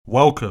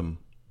Welcome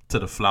to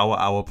the Flower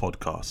Hour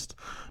podcast,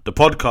 the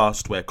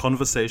podcast where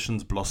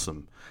conversations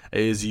blossom. It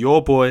is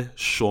your boy,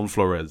 Sean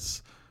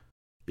Flores.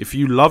 If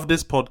you love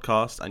this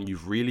podcast and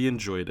you've really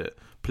enjoyed it,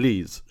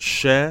 please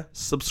share,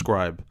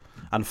 subscribe,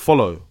 and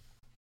follow,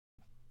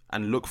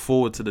 and look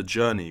forward to the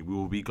journey we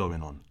will be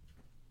going on.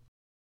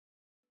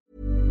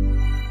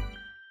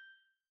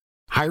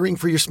 Hiring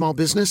for your small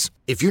business?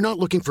 If you're not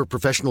looking for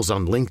professionals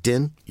on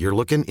LinkedIn, you're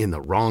looking in the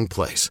wrong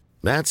place.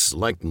 That's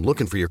like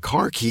looking for your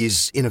car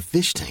keys in a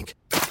fish tank.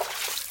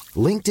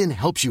 LinkedIn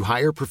helps you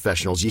hire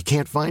professionals you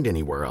can't find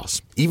anywhere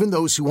else, even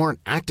those who aren't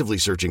actively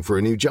searching for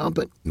a new job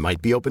but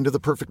might be open to the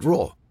perfect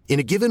role.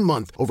 In a given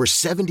month, over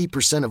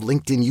 70% of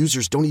LinkedIn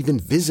users don't even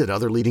visit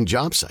other leading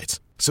job sites.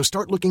 So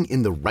start looking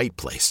in the right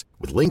place.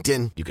 With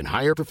LinkedIn, you can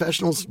hire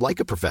professionals like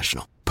a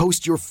professional.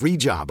 Post your free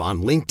job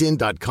on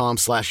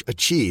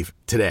linkedin.com/achieve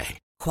today.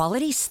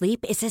 Quality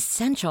sleep is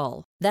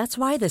essential. That's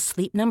why the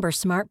Sleep Number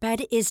Smart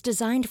Bed is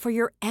designed for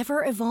your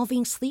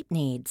ever-evolving sleep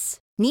needs.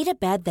 Need a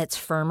bed that's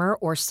firmer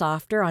or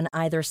softer on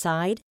either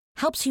side?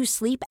 Helps you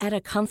sleep at a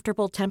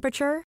comfortable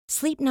temperature?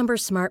 Sleep Number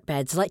Smart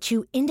Beds let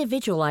you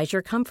individualize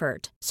your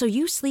comfort, so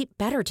you sleep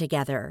better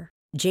together.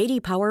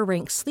 J.D. Power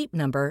ranks Sleep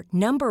Number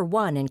number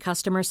one in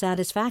customer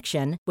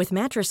satisfaction with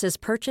mattresses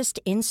purchased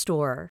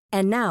in-store.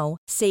 And now,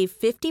 save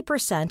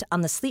 50%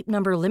 on the Sleep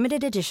Number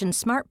Limited Edition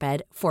Smart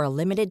Bed for a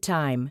limited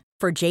time.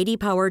 For J.D.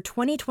 Power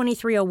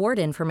 2023 award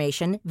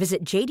information,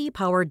 visit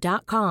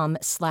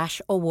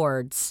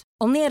jdpower.com/awards.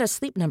 Only at a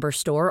Sleep Number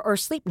store or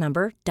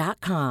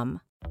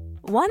sleepnumber.com.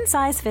 One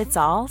size fits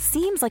all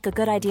seems like a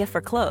good idea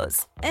for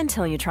clothes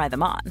until you try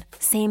them on.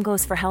 Same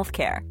goes for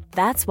healthcare.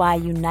 That's why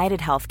United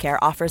Healthcare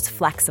offers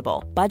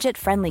flexible,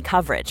 budget-friendly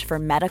coverage for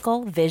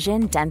medical,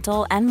 vision,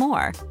 dental, and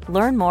more.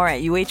 Learn more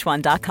at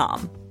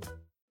uh1.com.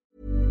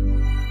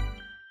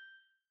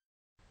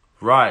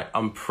 Right,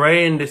 I'm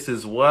praying this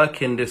is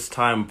working this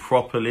time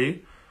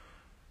properly.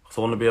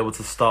 So I want to be able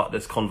to start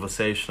this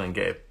conversation and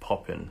get it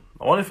popping.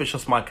 I wonder if it's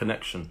just my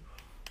connection.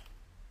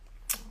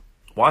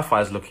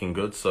 Wi-Fi is looking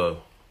good,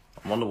 so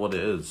I wonder what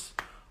it is.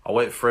 I'll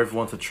wait for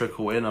everyone to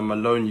trickle in. And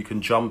Malone, you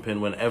can jump in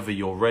whenever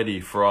you're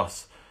ready for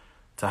us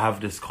to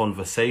have this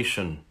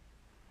conversation.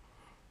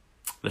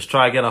 Let's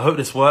try again. I hope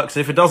this works.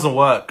 If it doesn't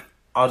work,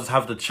 I'll just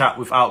have the chat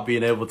without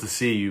being able to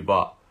see you.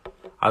 But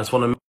I just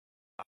want to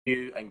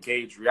you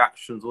engage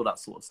reactions, all that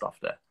sort of stuff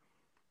there.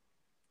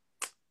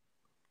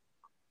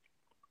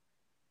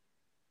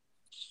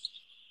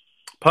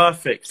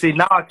 Perfect. See,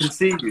 now I can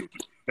see you.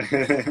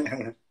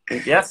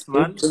 Yes,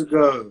 man. Good to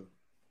go.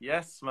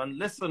 Yes, man.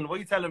 Listen, what are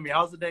you telling me?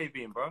 How's the day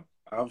been, bro?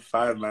 I'm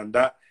fine, man.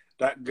 That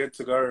good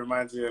to go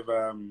reminds me of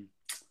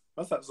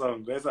what's that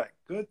song? It's like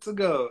good to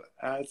go.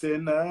 I say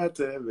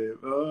nothing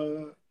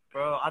before.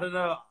 Bro, I don't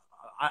know.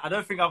 I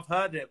don't think I've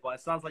heard it, but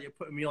it sounds like you're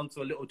putting me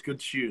onto a little good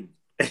tune.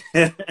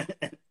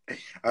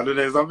 I don't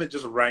know, something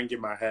just rang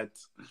in my head.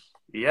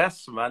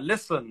 Yes, man.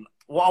 Listen,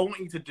 what I want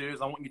you to do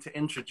is I want you to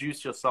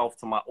introduce yourself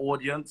to my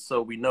audience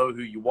so we know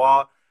who you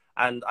are,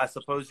 and I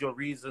suppose your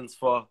reasons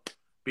for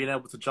being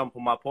able to jump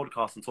on my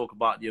podcast and talk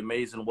about the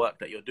amazing work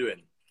that you're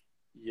doing.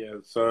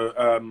 Yeah, so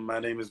my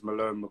name is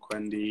Malone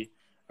McQuendy.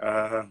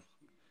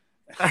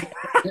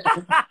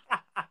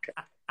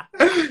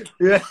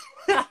 Yeah.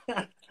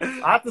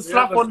 I have to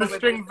slap on the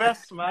string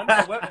vest, man.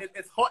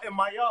 It's hot in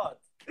my yard.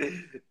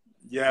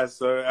 Yeah,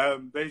 so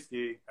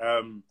basically,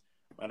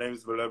 my name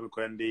is Malone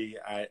McQuendy.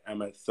 I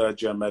am a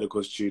third-year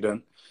medical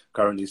student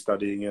currently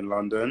studying in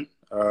London.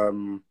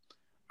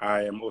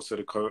 I am also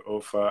the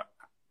co-author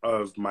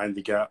of Mind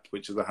the Gap,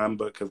 which is a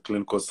handbook of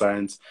clinical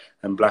science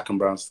and black and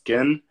brown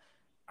skin.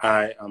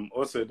 I am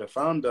also the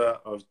founder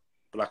of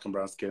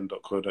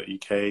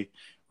blackandbrownskin.co.uk,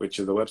 which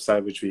is a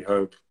website which we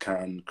hope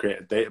can create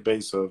a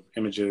database of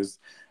images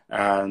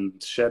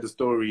and share the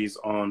stories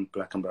on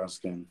black and brown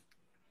skin.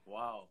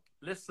 Wow.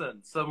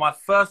 Listen, so my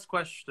first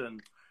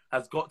question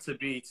has got to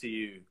be to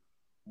you.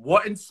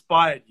 What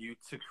inspired you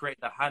to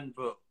create the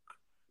handbook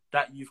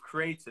that you've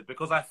created?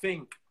 Because I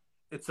think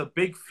it's a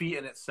big feat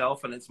in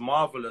itself and it's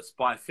marvelous,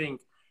 but I think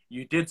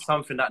you did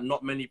something that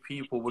not many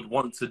people would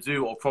want to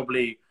do or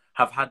probably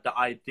have had the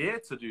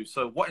idea to do.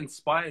 So what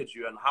inspired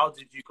you and how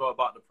did you go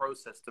about the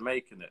process to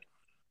making it?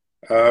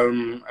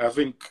 I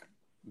think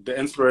the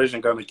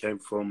inspiration kind of came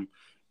from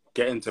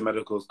getting to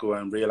medical school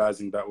and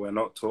realizing that we're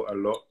not taught a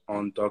lot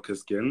on darker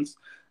skins.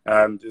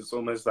 And it's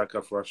almost like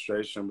a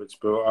frustration which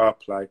built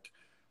up, like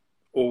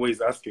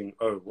always asking,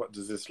 oh, what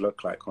does this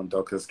look like on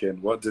darker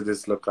skin? What did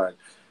this look like?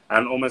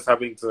 And almost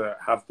having to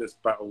have this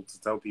battle to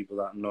tell people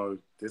that, no,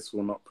 this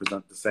will not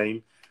present the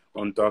same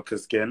on darker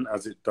skin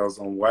as it does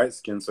on white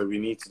skin. So we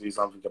need to do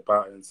something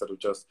about it instead of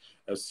just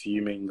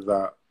assuming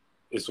that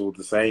it's all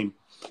the same.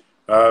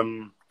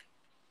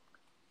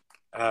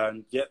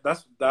 And yeah,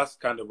 that's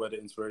kind of where the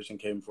inspiration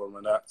came from.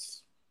 And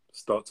that's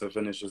start to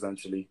finish,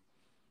 essentially.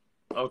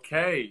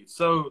 Okay,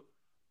 so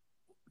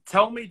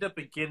tell me the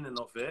beginning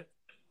of it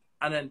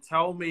and then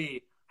tell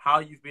me how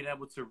you've been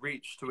able to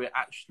reach to it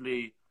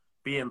actually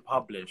being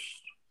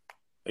published.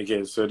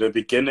 Okay, so the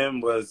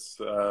beginning was,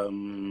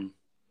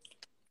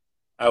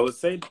 I would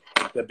say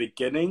the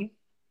beginning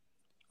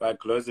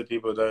like loads of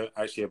people don't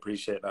actually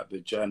appreciate that the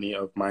journey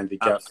of Mind the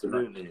Gap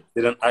Absolutely.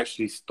 didn't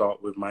actually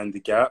start with Mind the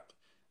Gap,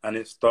 and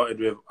it started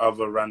with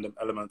other random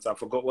elements. I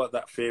forgot what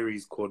that theory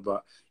is called,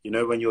 but you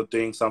know when you're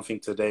doing something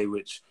today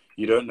which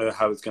you don't know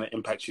how it's going to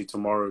impact you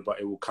tomorrow, but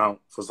it will count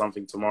for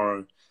something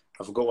tomorrow.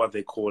 I forgot what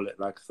they call it,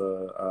 like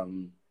I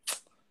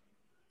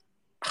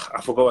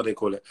forgot what they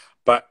call it.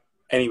 But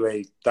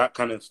anyway, that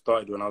kind of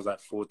started when I was like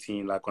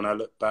 14. Like when I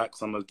look back,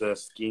 some of the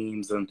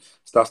schemes and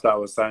stuff that I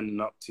was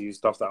signing up to,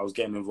 stuff that I was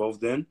getting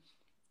involved in,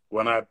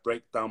 when I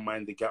break down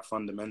Mind the Gap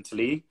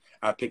fundamentally,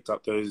 I picked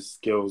up those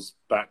skills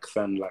back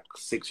then, like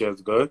 6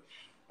 years ago.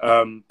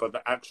 But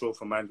the actual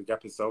for Mind the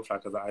Gap itself,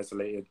 like as an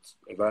isolated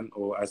event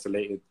or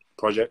isolated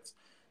project,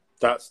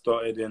 that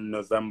started in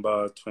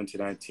November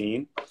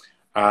 2019.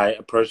 I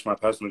approached my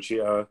personal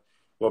tutor.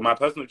 Well, my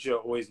personal tutor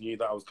always knew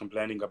that I was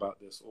complaining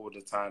about this all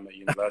the time at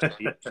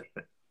university.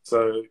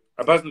 So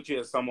a personal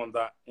tutor is someone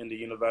that in the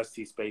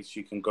university space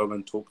you can go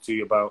and talk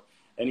to about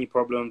any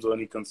problems or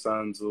any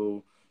concerns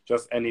or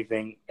just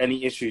anything,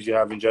 any issues you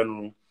have in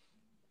general.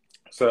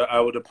 So I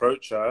would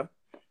approach her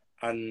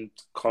and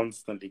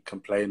constantly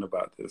complain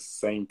about this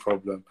same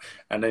problem.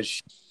 And then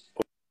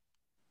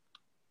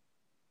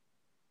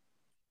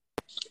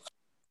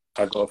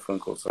I got a phone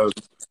call. So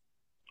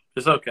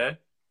It's okay.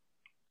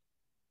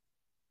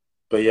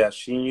 But yeah,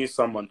 she knew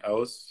someone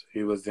else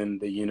who was in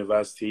the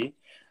university.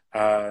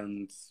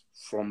 And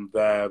from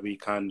there, we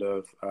kind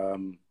of,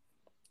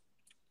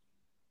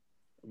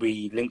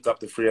 we linked up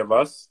the three of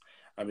us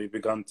and we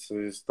began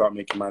to start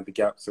making Mind the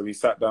Gap. So we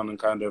sat down and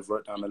kind of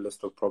wrote down a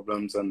list of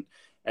problems and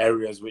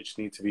areas which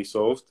need to be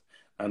solved.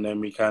 And then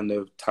we kind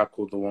of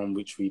tackled the one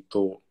which we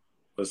thought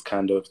was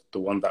kind of the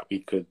one that we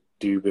could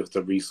do with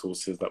the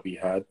resources that we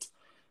had.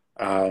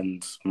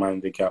 And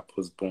Mind the Gap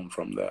was born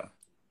from there.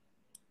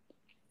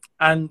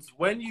 And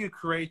when you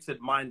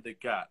created Mind the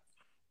Gap,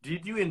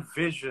 did you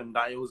envision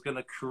that it was going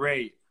to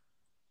create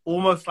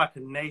almost like a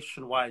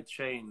nationwide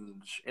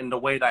change in the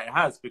way that it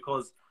has?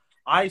 Because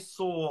I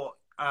saw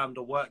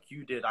the work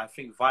you did, I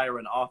think, via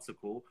an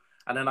article.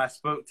 And then I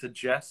spoke to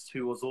Jess,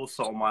 who was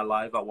also on my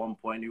live at one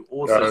point, who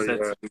also said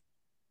to me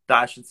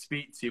that I should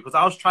speak to you. Because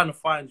I was trying to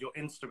find your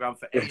Instagram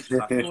for ages.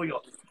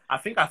 I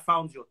think I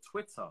found your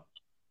Twitter.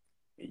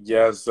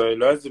 Yeah, so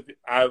loads of...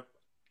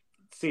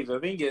 See, the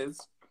thing is,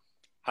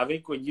 I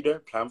think when you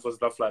don't plan for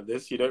stuff like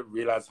this, you don't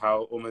realize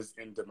how almost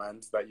in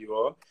demand that you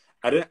are.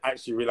 I didn't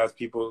actually realize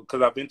people,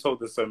 because I've been told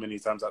this so many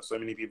times that so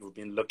many people have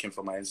been looking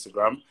for my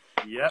Instagram.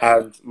 Yeah.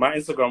 And my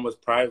Instagram was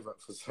private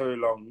for so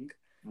long.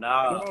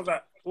 Nah. And I was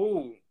like,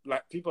 oh,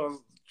 like people are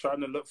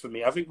trying to look for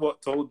me. I think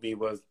what told me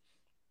was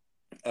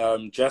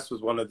Jess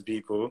was one of the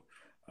people.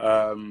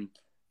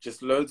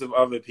 Just loads of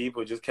other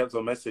people just kept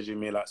on messaging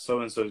me like,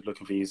 so-and-so is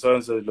looking for you,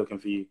 so-and-so is looking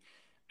for you.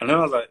 And then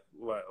I was like,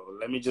 well,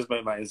 let me just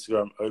make my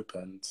Instagram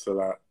open so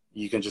that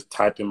you can just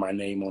type in my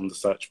name on the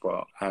search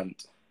bar and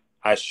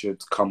I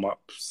should come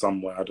up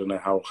somewhere. I don't know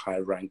how high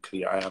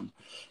rankly I am.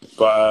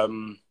 But,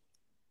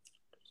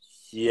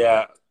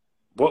 yeah.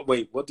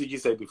 What did you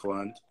say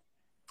beforehand?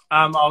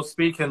 I was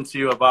speaking to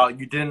you about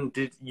you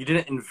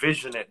didn't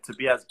envision it to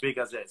be as big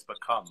as it's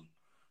become.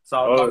 So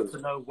I'd love to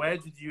know, where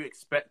did you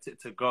expect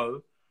it to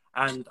go?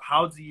 And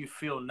how do you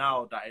feel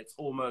now that it's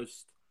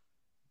almost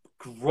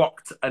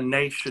rocked a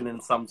nation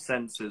in some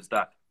senses,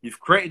 that you've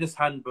created this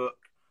handbook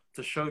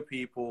to show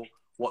people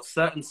what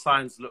certain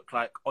signs look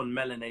like on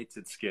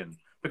melanated skin?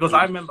 Because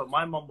I remember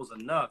my mum was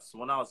a nurse. So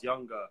when I was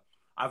younger,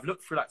 I've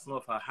looked through like some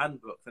of her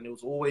handbooks and it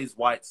was always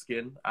white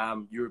skin,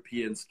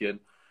 European skin.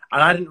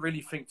 And I didn't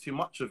really think too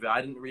much of it.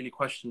 I didn't really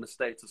question the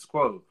status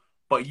quo.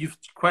 But you've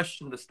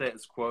questioned the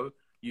status quo.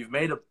 You've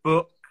made a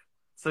book.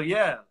 So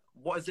yeah,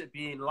 what is it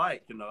being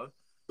like, you know?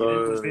 You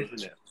didn't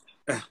envision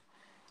it.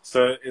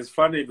 So it's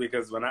funny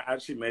because when I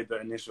actually made the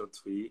initial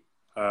tweet,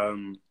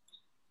 when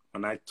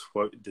I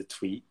quoted the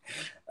tweet,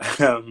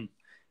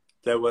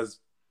 there was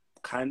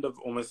kind of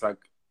almost like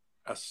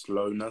a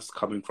slowness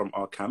coming from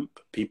our camp.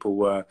 People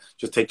were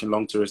just taking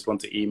long to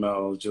respond to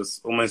email,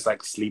 just almost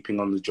like sleeping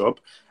on the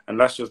job. And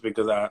that's just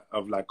because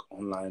of like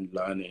online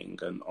learning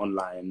and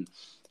online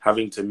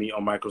having to meet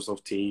on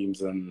Microsoft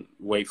Teams and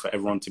wait for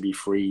everyone to be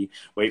free,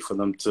 wait for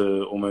them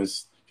to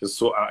almost just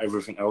sort out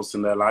everything else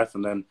in their life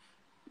and then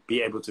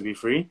be able to be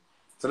free.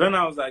 So then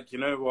I was like, you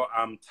know what,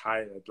 I'm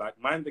tired. Like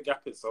Mind the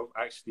Gap itself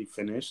actually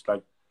finished,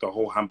 like the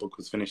whole handbook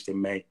was finished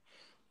in May.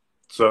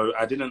 So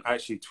I didn't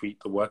actually tweet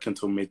the work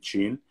until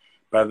mid-June.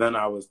 But then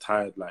I was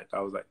tired. Like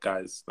I was like,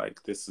 guys,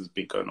 like this has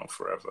been going on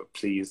forever.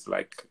 Please,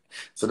 like.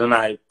 So then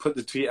I put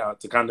the tweet out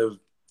to kind of.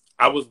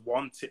 I was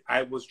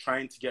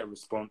trying to get a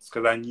response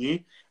because I knew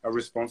a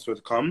response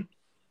would come.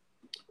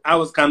 I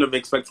was kind of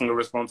expecting a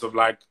response of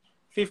like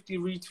 50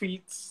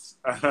 retweets.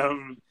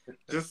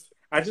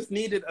 I just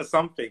needed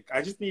something.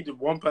 I just needed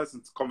one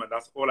person to comment.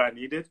 That's all I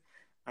needed.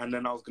 And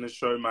then I was going to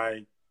show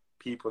my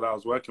people that I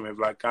was working with,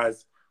 like,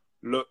 guys,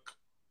 look,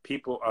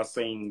 people are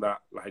saying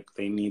that, like,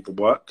 they need the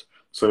work.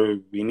 So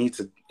we need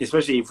to,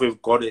 especially if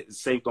we've got it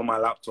saved on my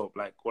laptop,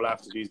 like, all I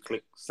have to do is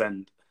click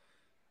send.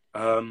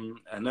 And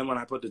then when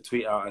I put the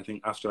tweet out, I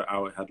think after an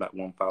hour, it had like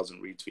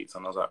 1,000 retweets.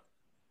 And I was like,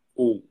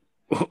 oh.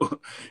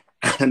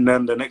 And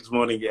then the next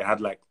morning it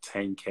had like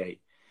 10K.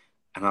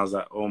 And I was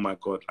like, oh my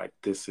God, like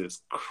this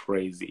is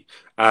crazy.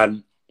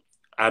 And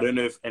I don't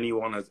know if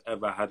anyone has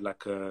ever had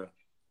like a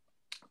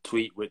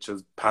tweet which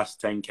has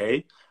passed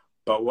 10K,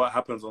 but what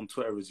happens on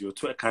Twitter is your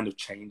Twitter kind of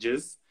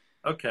changes.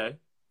 Okay.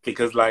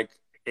 Because like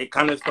it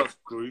kind of starts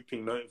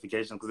grouping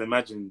notifications. Because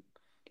imagine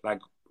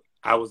like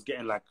I was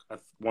getting like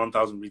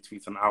 1,000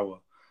 retweets an hour.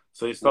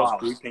 So it starts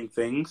grouping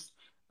things.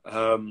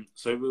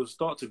 So it will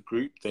start to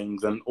group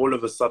things, and all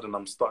of a sudden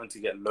I'm starting to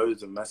get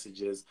loads of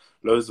messages,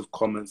 loads of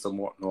comments and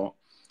whatnot.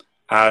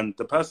 And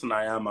the person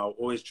I am, I'll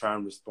always try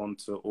and respond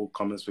to all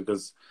comments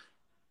because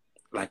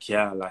like,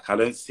 yeah, like I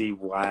don't see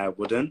why I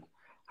wouldn't.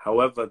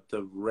 However,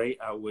 the rate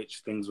at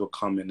which things were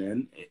coming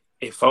in,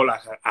 it felt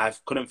like I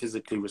couldn't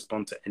physically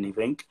respond to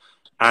anything.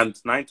 And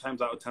 9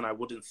 times out of 10, I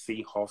wouldn't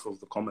see half of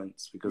the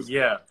comments because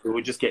it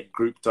would just get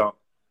grouped up,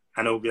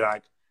 and it would be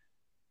like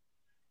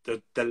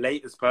the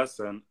latest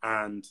person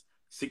and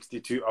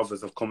 62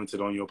 others have commented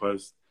on your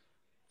post.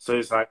 So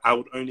it's like I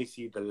would only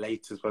see the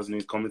latest person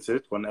who's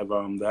commented whenever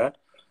I'm there.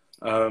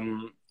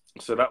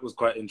 So that was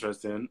quite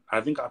interesting. I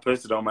think I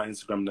posted on my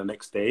Instagram the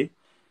next day.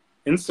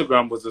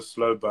 Instagram was a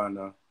slow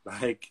burner.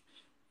 Like,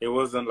 it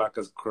wasn't like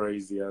as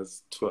crazy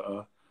as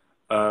Twitter.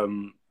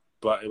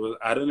 But it was,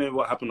 I don't know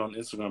what happened on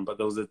Instagram, but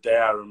there was a day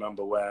I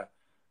remember where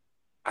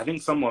I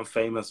think someone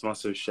famous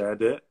must have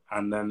shared it,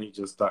 and then it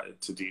just started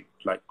to do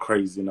like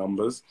crazy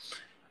numbers.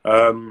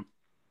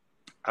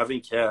 I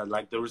think, yeah,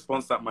 like the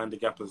response that Mind the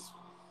Gap has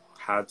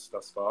had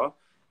thus far,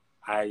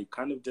 I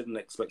kind of didn't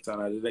expect it,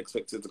 and I didn't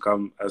expect it to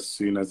come as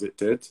soon as it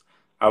did.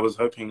 I was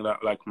hoping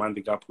that like Mind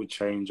the Gap would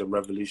change and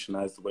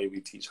revolutionize the way we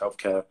teach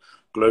healthcare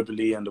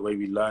globally and the way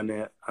we learn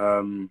it.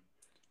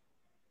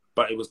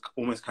 But it was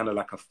almost kind of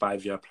like a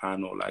 5-year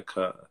plan, or like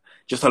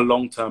just a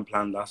long-term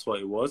plan. That's what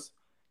it was.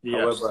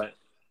 Yes. However,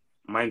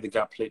 Mind the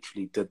Gap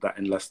literally did that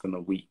in less than a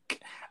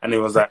week. And it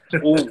was like,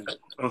 oh,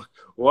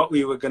 what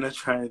we were going to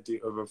try and do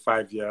over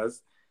 5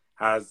 years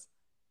has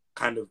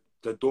kind of,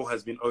 the door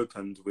has been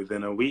opened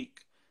within a week.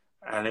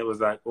 And it was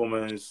like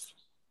almost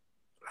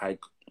like,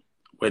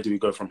 where do we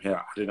go from here?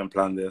 I didn't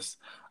plan this.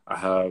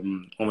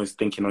 Almost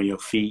thinking on your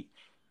feet,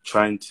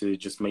 trying to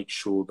just make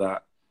sure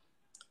that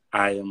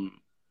I am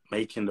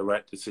making the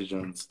right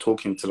decisions,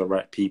 talking to the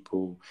right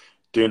people,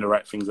 doing the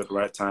right things at the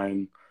right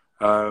time.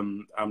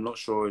 I'm not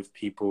sure if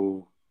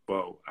people,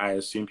 well, I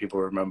assume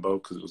people remember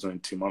because it was only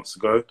 2 months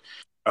ago.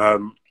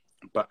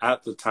 But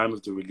at the time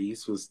of the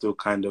release was still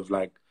kind of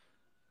like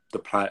the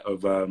plight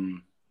of,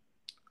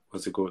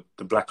 what's it called?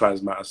 The Black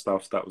Lives Matter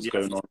stuff that was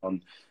going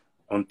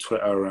on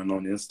Twitter and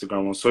on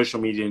Instagram, on social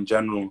media in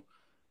general.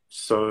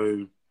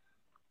 So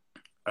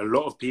a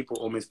lot of people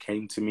almost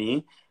came to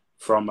me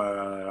from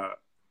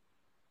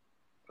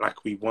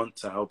like, we want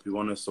to help, we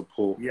want to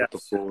support the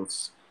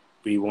cause,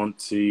 we want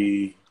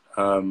to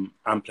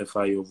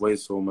amplify your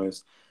voice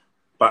almost.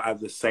 But at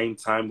the same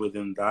time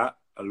within that,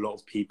 a lot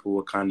of people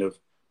were kind of,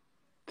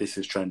 this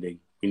is trending,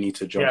 we need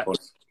to jump on.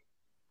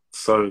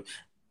 So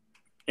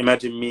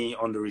imagine me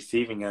on the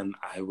receiving end,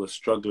 I was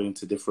struggling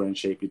to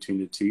differentiate between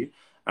the two.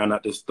 And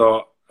at the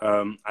start,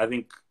 I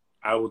think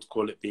I would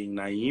call it being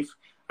naive.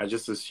 I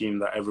just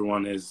assumed that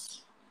everyone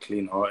is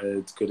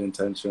clean-hearted, good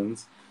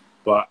intentions.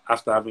 But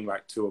after having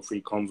like 2 or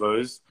 3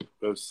 convos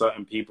with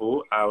certain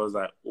people, I was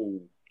like, oh,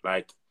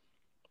 like,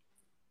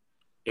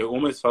 it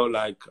almost felt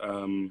like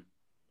I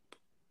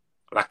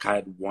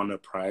had won a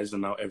prize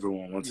and now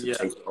everyone wanted to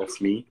take it off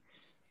me.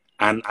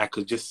 And I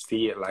could just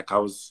see it, like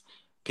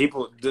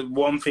the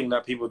one thing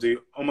that people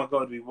do, oh my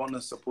God, we want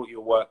to support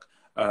your work,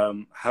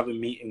 have a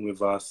meeting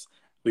with us.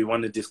 We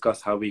want to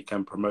discuss how we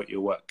can promote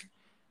your work.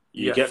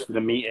 You get to the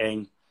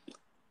meeting,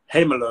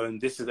 hey Malone,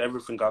 this is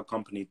everything our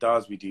company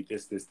does. We do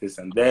this, this, this,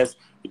 and this.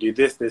 We do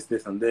this, this,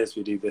 this, and this.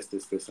 We do this,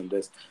 this, this, and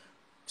this.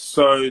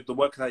 So the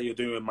work that you're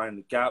doing with Mind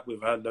the Gap,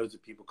 we've had loads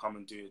of people come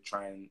and do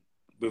it,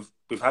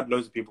 we've had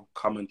loads of people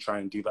come and try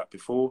and do that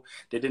before.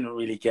 They didn't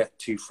really get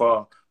too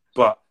far,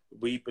 but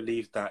we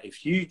believe that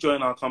if you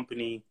join our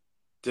company,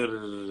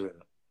 and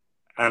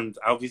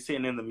I'll be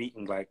sitting in the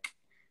meeting like,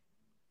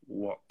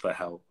 what the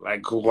hell?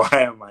 Like, why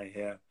am I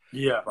here?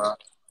 Yeah.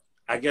 But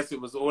I guess it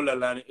was all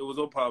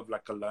part of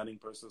like a learning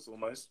process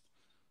almost.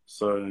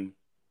 So.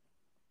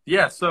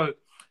 Yeah. So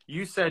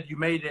you said you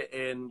made it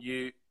in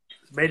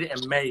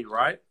May,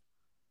 right?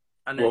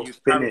 And then you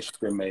finished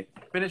in May.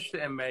 Finished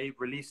it in May,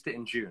 released it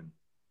in June.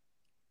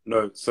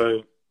 No.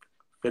 So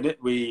the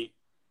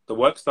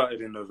work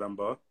started in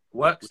November.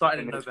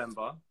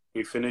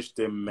 We finished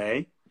in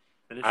May.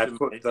 I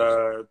put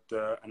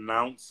the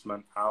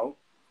announcement out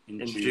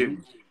in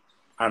June.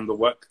 And the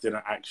work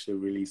didn't actually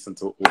release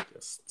until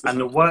August.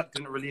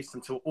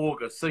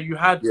 So you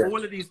had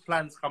all of these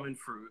plans coming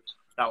through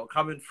that were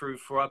coming through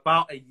for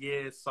about a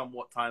year,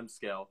 somewhat time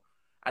scale.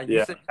 And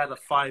you said you had a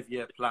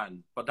 5-year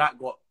plan, but that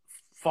got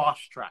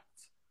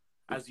fast-tracked,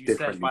 as you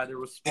said, by the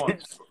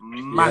response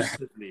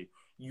massively.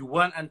 You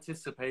weren't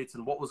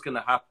anticipating what was going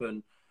to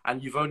happen,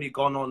 and you've only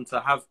gone on to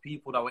have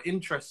people that were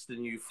interested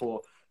in you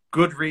for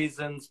good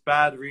reasons,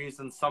 bad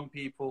reasons. Some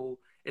people,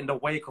 in the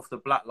wake of the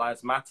Black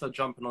Lives Matter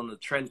jumping on the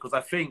trend? Because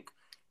I think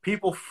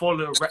people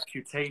follow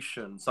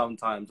reputation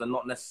sometimes and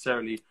not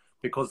necessarily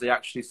because they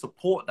actually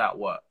support that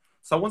work.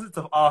 So I wanted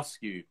to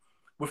ask you,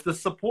 with the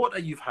support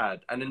that you've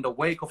had and in the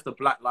wake of the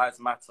Black Lives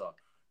Matter,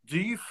 do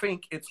you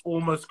think it's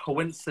almost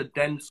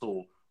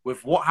coincidental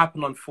with what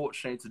happened,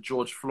 unfortunately, to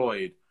George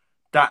Floyd,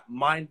 that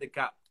Mind the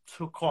Gap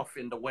took off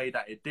in the way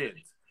that it did?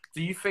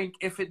 Do you think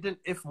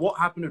if what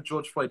happened to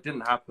George Floyd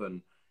didn't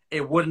happen,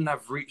 it wouldn't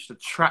have reached the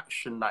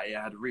traction that it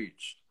had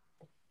reached?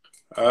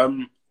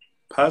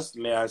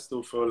 Personally, I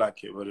still feel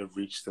like it would have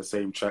reached the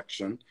same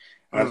traction.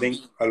 I think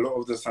a lot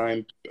of the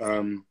time,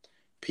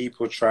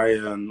 people try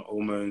and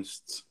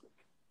almost,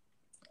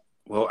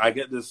 well, I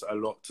get this a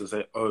lot to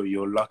say, oh,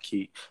 you're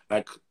lucky.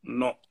 Like,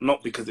 not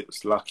because it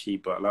was lucky,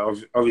 but like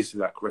obviously,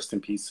 like, rest in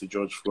peace to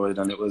George Floyd,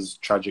 and it was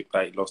tragic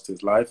that he lost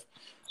his life.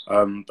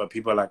 But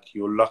people are like,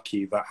 you're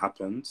lucky that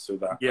happened so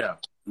that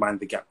Mind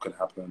the Gap could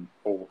happen,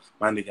 or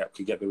Mind the Gap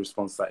could get the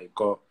response that it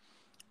got.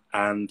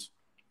 And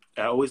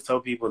I always tell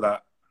people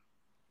that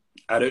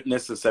I don't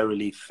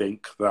necessarily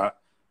think that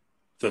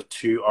the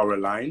two are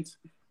aligned.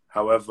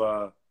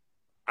 However,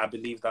 I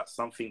believe that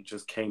something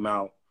just came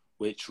out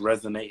which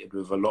resonated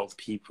with a lot of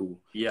people.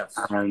 Yes.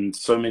 And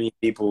so many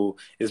people,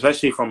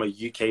 especially from a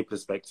UK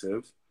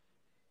perspective,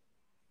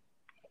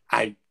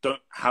 I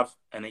don't have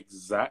an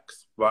exact,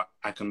 but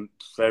I can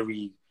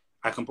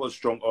put a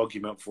strong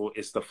argument for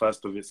it's the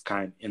first of its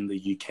kind in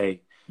the UK.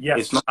 Yes,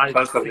 it's not the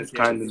first of its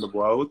kind in the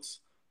world,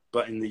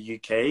 but in the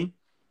UK,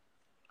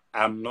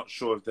 I'm not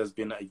sure if there's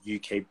been a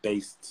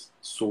UK-based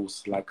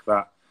source like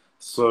that.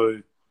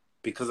 So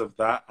because of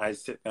that, I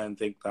sit there and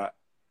think that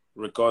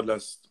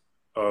regardless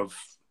of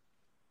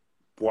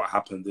what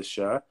happened this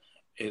year,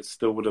 it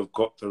still would have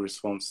got the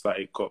response that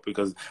it got,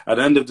 because at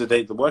the end of the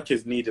day, the work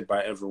is needed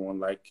by everyone.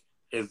 Like,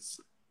 it's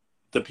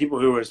the people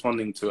who were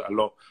responding to it a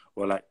lot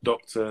were like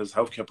doctors,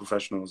 healthcare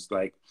professionals,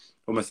 like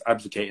almost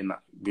advocating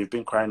that we've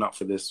been crying out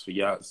for this for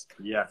years.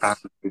 Yes. And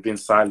we've been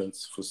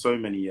silenced for so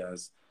many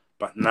years.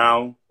 But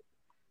now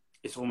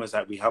it's almost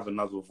like we have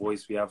another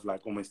voice. We have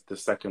like almost the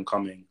second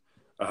coming.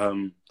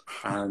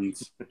 And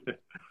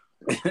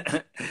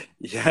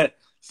yeah,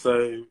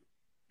 so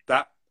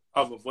that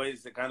other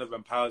voice, it kind of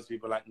empowers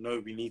people like,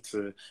 no, we need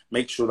to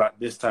make sure that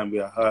this time we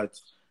are heard.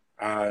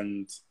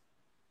 And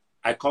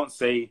I can't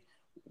say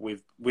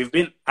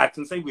I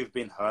can say we've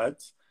been heard.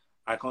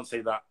 I can't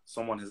say that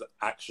someone has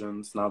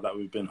actions now that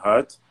we've been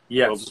heard.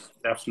 Yes. But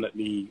we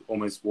definitely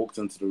almost walked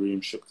into the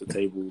room, shook the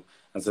table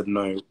and said,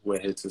 no, we're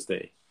here to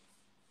stay.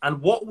 And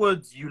what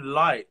would you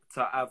like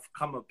to have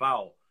come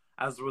about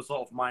as a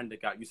result of Mind the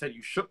Gap? You said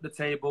you shook the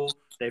table,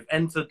 they've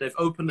entered, they've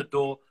opened the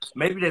door,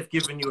 maybe they've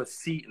given you a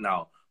seat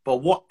now. But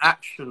what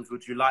actions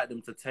would you like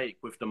them to take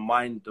with the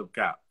Mind the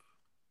Gap?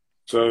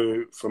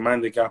 So for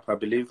Mind the Gap, I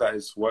believe that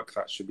is work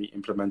that should be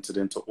implemented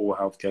into all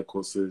healthcare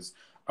courses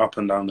up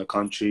and down the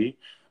country.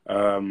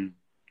 I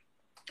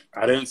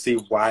don't see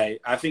why.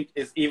 I think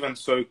it's even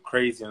so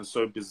crazy and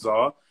so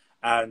bizarre.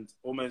 And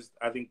almost,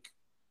 I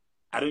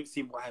don't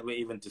see why we're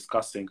even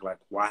discussing like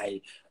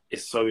why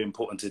it's so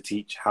important to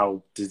teach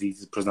how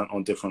diseases present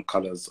on different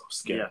colors of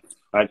skin. Yeah.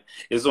 Like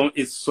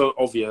it's so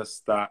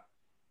obvious that,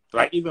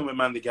 like, even with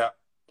Mind the Gap,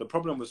 the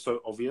problem was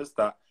so obvious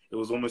that it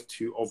was almost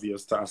too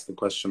obvious to ask the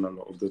question a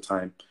lot of the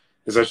time,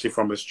 especially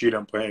from a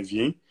student point of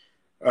view.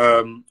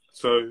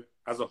 So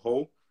as a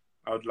whole,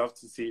 I would love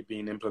to see it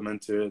being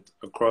implemented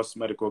across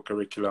medical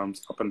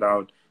curriculums up and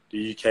down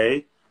the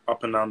UK,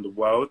 up and down the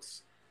world.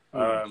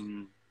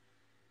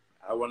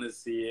 I want to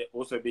see it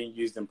also being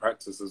used in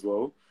practice as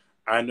well.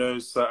 I know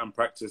certain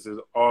practices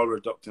are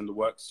adopting the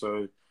work.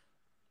 So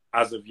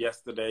as of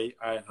yesterday,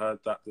 I heard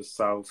that the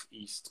South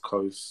East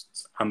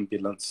Coast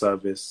Ambulance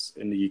Service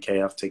in the UK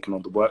have taken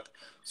on the work.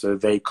 So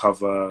they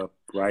cover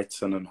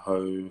Brighton and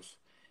Hove.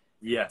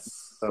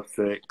 Yes.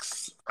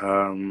 Sussex. I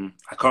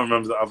can't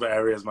remember the other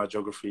areas. My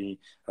geography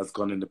has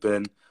gone in the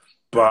bin.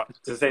 But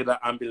to say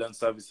that ambulance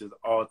services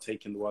are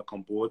taking the work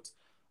on board,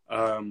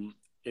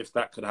 if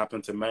that could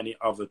happen to many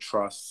other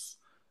trusts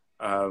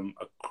up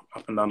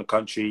and down the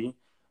country,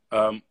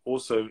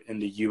 also in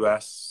the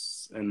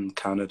US, in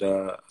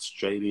Canada,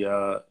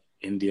 Australia,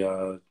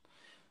 India,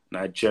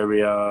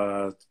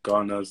 Nigeria,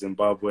 Ghana,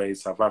 Zimbabwe,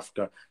 South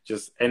Africa,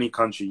 just any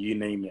country, you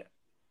name it.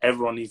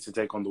 Everyone needs to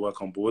take on the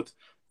work on board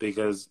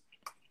because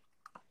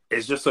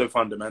it's just so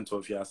fundamental,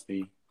 if you ask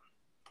me.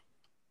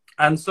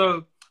 And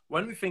so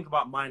when we think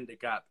about Mind the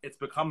Gap, it's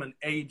become an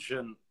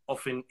agent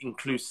of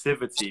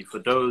inclusivity for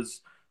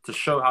those to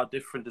show how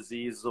different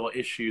diseases or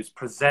issues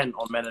present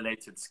on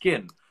melanated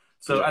skin.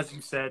 So as you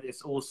said,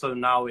 it's also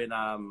now in,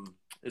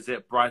 is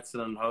it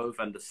Brighton and Hove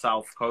and the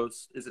South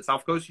Coast? Is it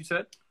South Coast you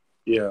said?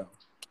 Yeah.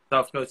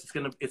 South Coast,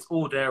 it's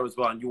all there as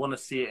well. And you want to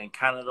see it in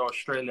Canada,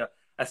 Australia,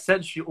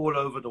 essentially all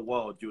over the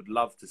world. You would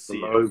love to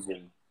see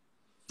it.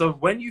 So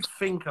when you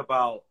think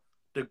about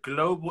the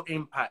global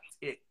impact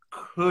it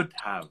could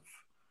have,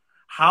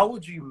 how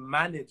would you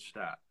manage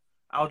that?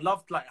 I would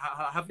love to, like,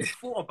 have you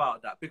thought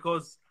about that?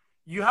 Because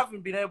you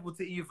haven't been able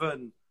to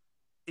even,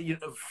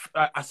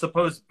 I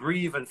suppose,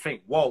 breathe and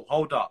think, whoa,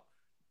 hold up.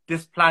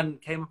 this plan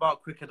came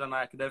about quicker than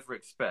I could ever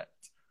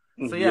expect.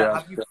 So yeah,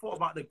 have you thought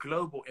about the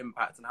global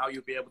impact and how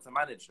you'll be able to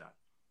manage that?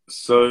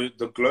 So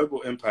the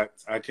global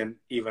impact, I can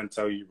even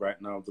tell you right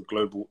now, the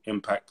global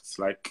impact,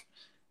 like,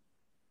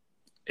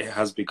 it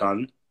has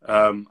begun.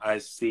 I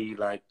see,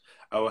 like,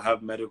 I will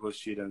have medical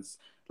students,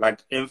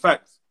 like, in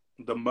fact,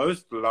 the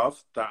most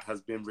love that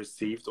has been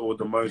received, or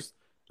the most,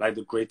 like,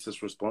 the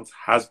greatest response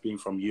has been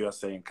from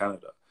USA and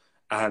Canada.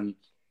 And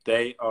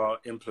they are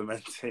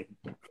implementing,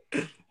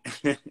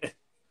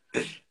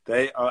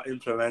 they are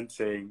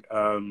implementing,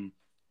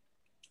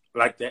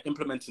 like, they're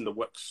implementing the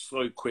work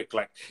so quick.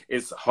 Like,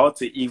 it's hard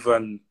to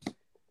even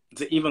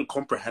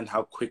comprehend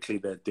how quickly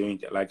they're doing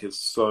it. Like, it's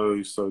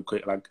so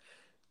quick. Like,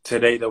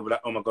 today they'll be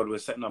like, oh my God, we're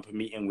setting up a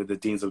meeting with the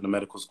deans of the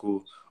medical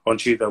school. On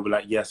Tuesday they'll be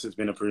like, yes, it's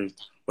been approved.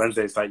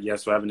 Wednesday it's like,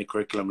 yes, we're having a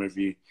curriculum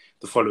review.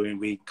 The following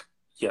week,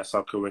 yes,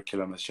 our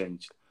curriculum has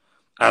changed.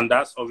 And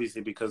that's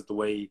obviously because the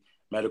way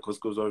medical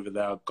schools over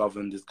there are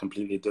governed is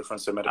completely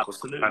different. So medical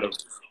schools kind of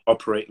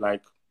operate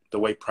like the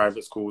way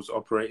private schools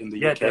operate in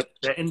the UK. Yeah,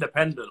 they're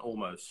independent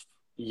almost.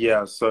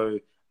 Yeah, so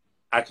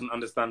I can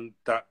understand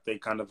that they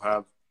kind of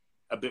have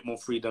a bit more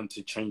freedom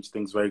to change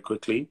things very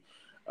quickly.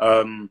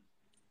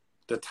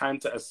 The time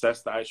to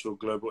assess the actual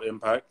global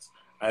impact,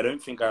 I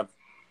don't think I've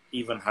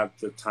even had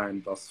the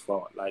time thus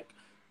far. Like,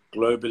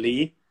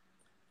 globally,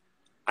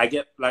 I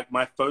get, like,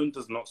 my phone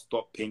does not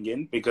stop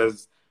pinging,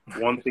 because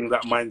one thing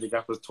that Mind the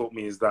Gap has taught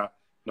me is that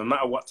no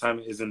matter what time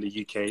it is in the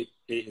UK,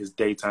 it is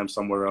daytime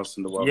somewhere else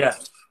in the world. Yeah.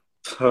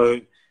 So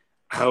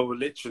I will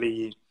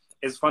literally,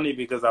 it's funny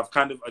because I've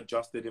kind of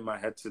adjusted in my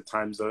head to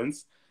time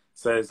zones.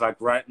 So it's like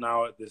right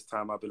now at this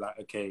time, I'll be like,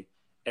 okay,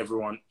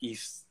 everyone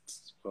east,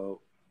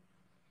 well,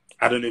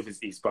 I don't know if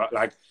it's east, but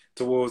like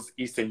towards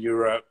Eastern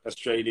Europe,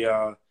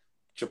 Australia,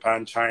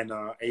 Japan,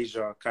 China,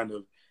 Asia kind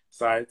of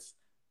sides,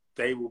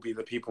 they will be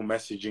the people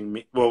messaging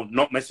me. Well,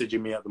 not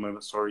messaging me at the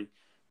moment, sorry,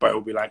 but it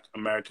will be like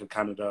America,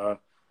 Canada,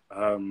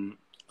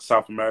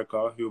 South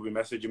America who will be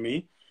messaging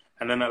me.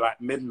 And then at like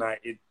midnight,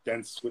 it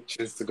then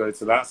switches to go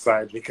to that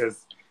side,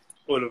 because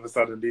all of a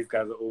sudden these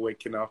guys are all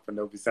waking up and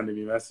they'll be sending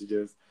me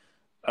messages.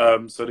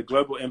 So the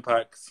global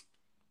impacts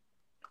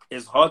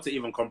is hard to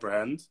even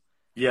comprehend.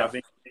 Yeah. I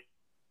think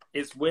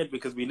it's weird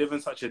because we live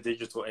in such a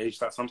digital age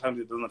that sometimes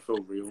it doesn't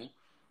feel real.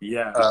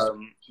 Yeah.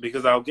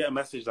 Because I'll get a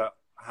message that,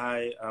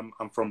 hi,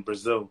 I'm from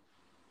Brazil.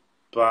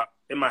 But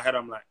in my head,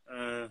 I'm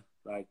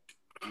like,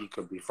 you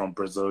could be from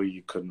Brazil,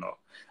 you could not.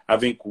 I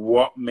think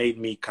what made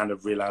me kind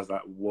of realize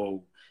that,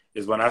 whoa,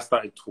 is when I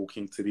started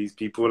talking to these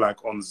people,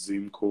 like on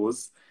Zoom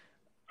calls,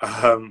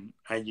 and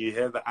you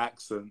hear the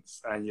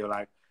accents and you're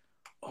like,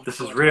 oh,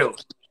 this is real.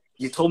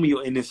 You told me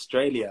you're in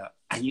Australia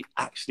and you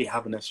actually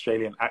have an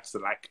Australian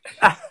accent. Like,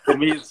 for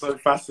me, it's so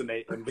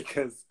fascinating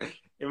because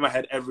in my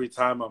head, every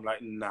time I'm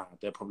like, nah,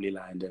 they're probably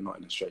lying. They're not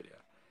in Australia.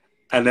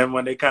 And then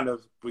when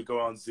we go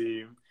on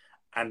Zoom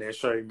and they're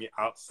showing me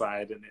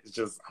outside and it's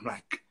just, I'm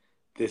like,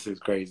 this is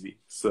crazy.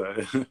 So,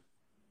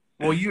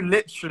 well, you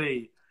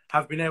literally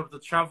have been able to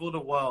travel the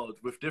world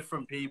with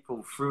different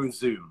people through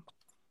Zoom.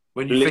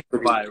 When you think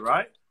about it,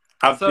 right?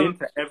 I've been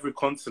to every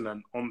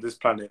continent on this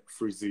planet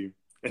through Zoom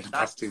in the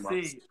past 2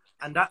 months.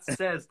 And that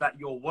says that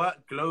your work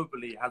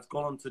globally has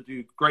gone on to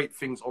do great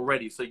things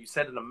already. So you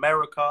said in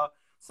America,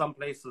 some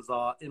places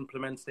are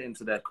implementing it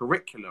into their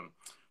curriculum.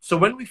 So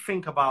when we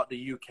think about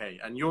the UK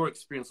and your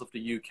experience of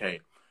the UK,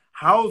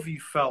 how have you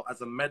felt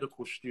as a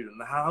medical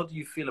student? How do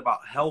you feel about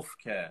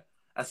healthcare,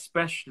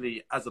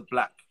 especially as a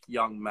Black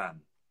young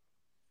man?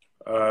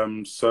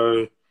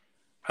 So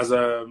as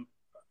a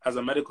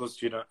medical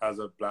student, as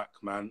a Black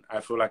man,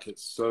 I feel like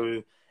it's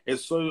so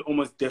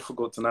almost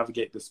difficult to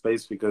navigate the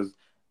space, because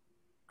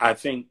I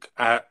think,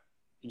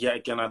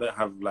 again, I don't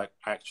have like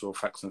actual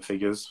facts and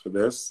figures for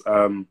this.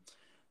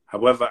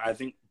 However, I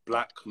think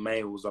Black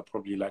males are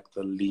probably like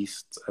the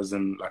least, as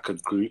in like a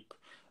group,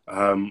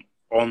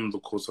 on the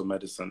course of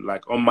medicine.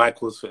 Like on my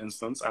course, for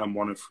instance, I'm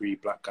one of 3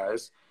 Black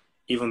guys,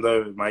 even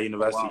though my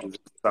university is in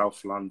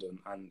South London.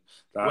 And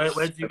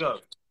where did you go?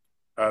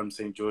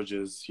 St.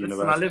 George's Listen,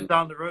 University. I live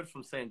down the road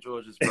from St.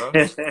 George's, bro.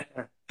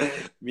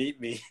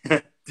 Meet me.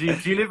 Do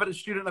you live at the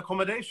student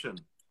accommodation?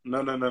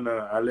 No.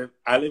 I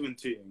live in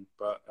Tooting,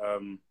 but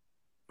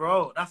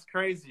bro, that's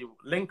crazy.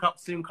 Link up,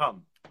 soon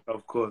come.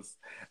 Of course.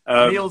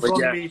 Meals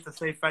on me to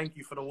say thank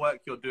you for the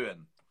work you're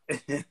doing.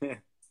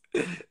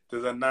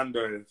 There's a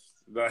Nando's.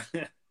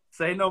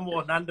 Say no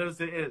more.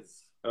 Nando's it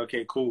is.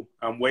 Okay, cool.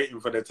 I'm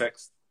waiting for the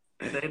text.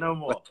 Say no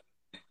more.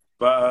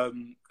 But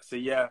so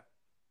yeah,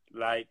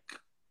 like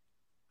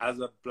as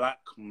a Black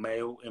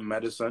male in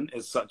medicine,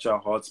 it's such a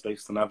hard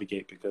space to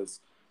navigate, because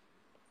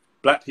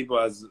Black people,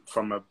 as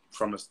from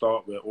a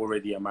start, we're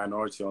already a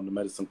minority on the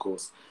medicine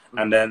course.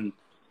 And then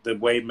the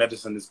way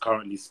medicine is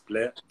currently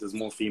split, there's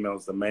more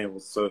females than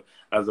males. So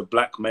as a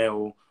Black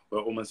male, we're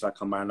almost like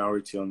a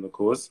minority on the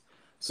course.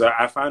 So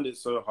I found it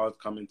so hard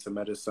coming to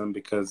medicine,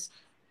 because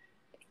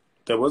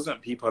there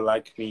wasn't people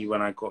like me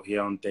when I got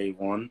here on day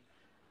one.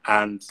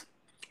 And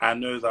I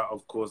know that,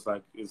 of course,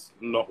 like, it's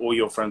not all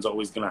your friends are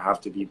always going to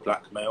have to be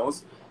Black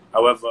males.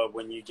 However,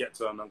 when you get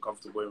to an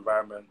uncomfortable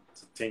environment,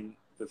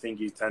 the thing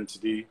you tend to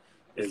do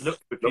is look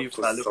for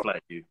people that look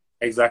like you.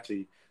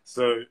 Exactly.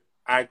 So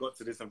I got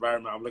to this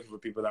environment. I'm looking for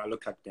people that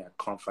look like me.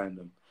 I can't find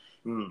them.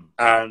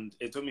 And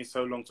it took me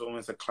so long to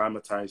almost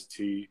acclimatize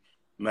to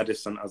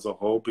medicine as a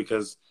whole,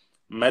 because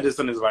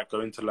medicine is like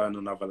going to learn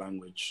another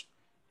language.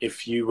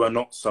 If you were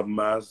not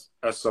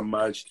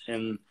submerged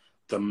in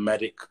the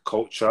medic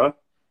culture,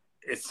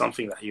 it's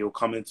something that you'll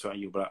come into and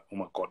you'll be like, oh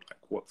my God, like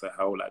what the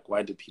hell? Like,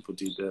 why do people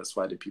do this?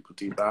 Why do people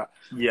do that?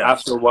 Yeah.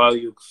 After a while,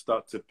 you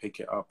start to pick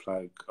it up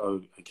like,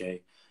 oh,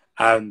 okay.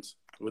 And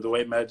with the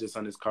way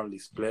medicine is currently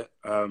split,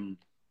 80%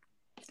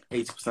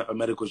 of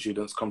medical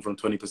students come from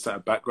 20%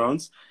 of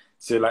backgrounds.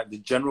 So like the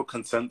general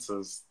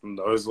consensus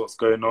knows what's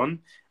going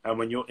on. And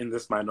when you're in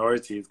this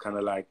minority, it's kind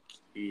of like,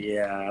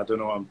 yeah, I don't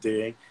know what I'm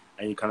doing.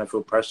 And you kind of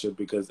feel pressured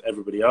because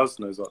everybody else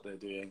knows what they're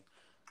doing.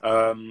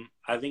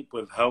 I think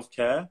with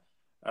healthcare,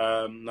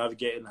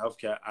 navigating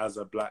healthcare as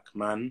a black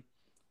man,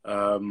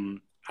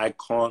 I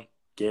can't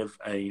give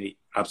an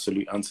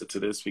absolute answer to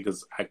this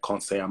because I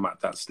can't say I'm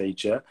at that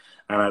stage yet.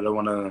 And I don't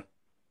want to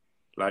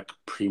like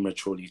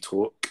prematurely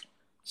talk.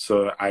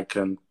 So I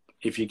can,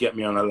 if you get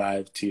me on a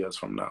live 2 years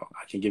from now,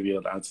 I can give you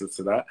an answer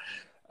to that.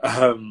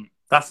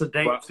 That's a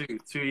date too,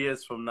 2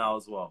 years from now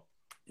as well.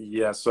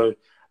 Yeah, so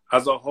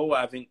as a whole,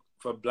 I think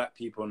for black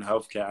people in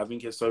healthcare, I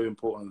think it's so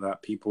important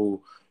that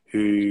people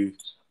who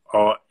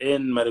are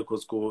in medical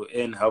school,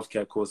 in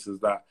healthcare courses,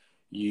 that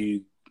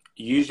you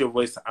use your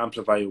voice to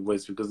amplify your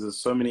voice, because there's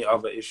so many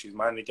other issues.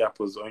 Mind the Gap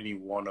was only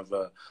one of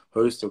a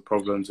host of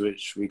problems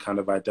which we kind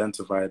of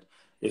identified.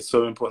 It's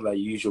so important that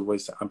you use your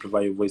voice to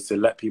amplify your voice, to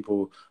let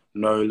people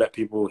know, let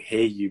people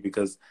hear you,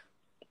 because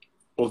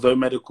although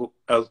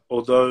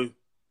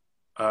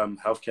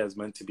healthcare is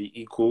meant to be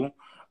equal,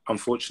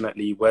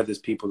 unfortunately, where there's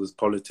people, there's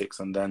politics,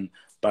 and then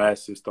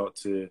biases start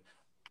to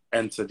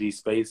enter these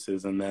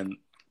spaces, and then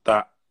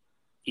that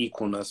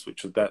equalness,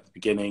 which was there at the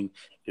beginning,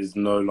 is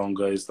no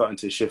longer, is starting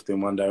to shift in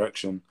one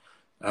direction.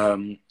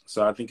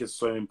 So I think it's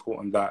so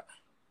important that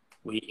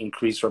we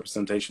increase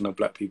representation of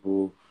black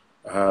people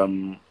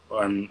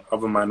and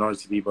other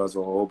minority people as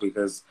a whole,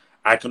 because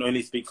I can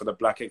only speak for the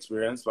black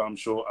experience, but I'm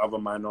sure other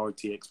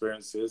minority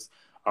experiences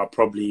are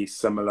probably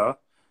similar.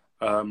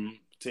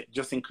 To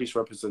just increase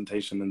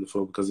representation in the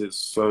field, because it's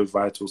so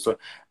vital,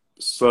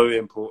 so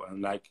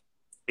important. Like,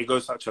 it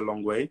goes such a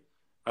long way.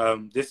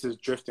 This is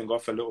drifting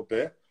off a little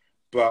bit,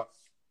 but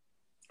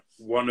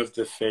one of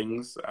the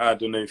things, I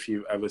don't know if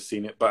you've ever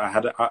seen it, but I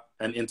had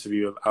an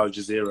interview of Al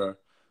Jazeera,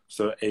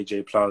 so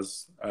AJ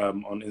Plus,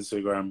 on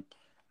Instagram.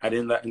 And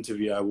in that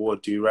interview, I wore a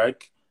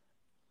do-rag,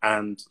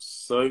 and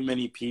so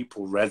many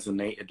people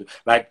resonated.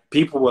 Like,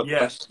 people were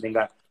questioning,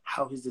 like,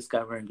 how is this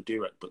guy wearing a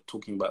do-rag but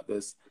talking about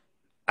this?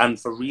 And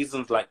for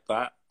reasons like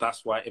that,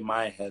 that's why in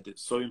my head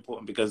it's so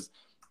important, because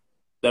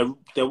there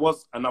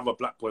was another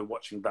black boy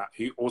watching that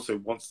who also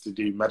wants to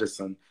do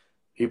medicine,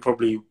 who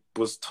probably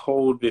was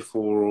told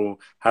before or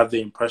had the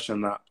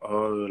impression that,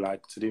 oh,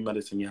 like, to do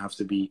medicine you have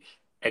to be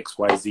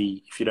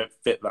XYZ. If you don't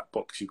fit that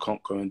box, you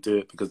can't go and do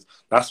it, because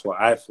that's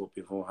what I thought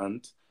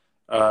beforehand.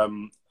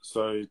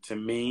 So to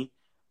me,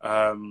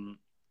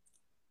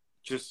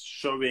 just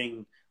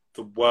showing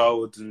the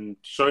world and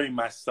showing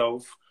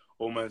myself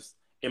almost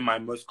in my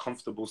most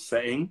comfortable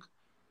setting,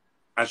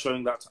 and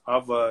showing that to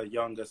other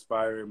young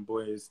aspiring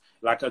boys.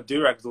 Like, a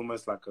do-rag is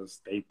almost like a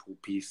staple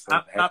piece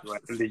of headwear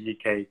in the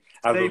UK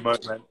at the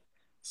moment.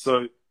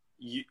 So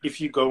if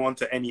you go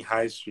onto any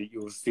high street,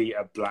 you'll see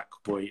a black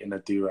boy in a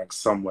do-rag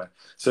somewhere.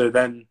 So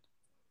then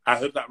I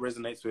hope that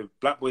resonates with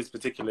black boys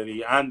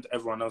particularly, and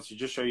everyone else. You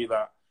just show you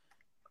that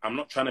I'm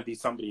not trying to be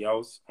somebody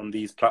else on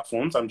these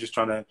platforms. I'm just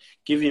trying to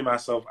give you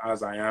myself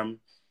as I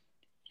am.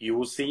 You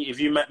will see, if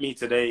you met me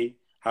today,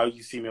 how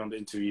you see me on the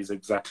interview is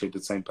exactly the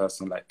same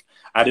person. Like,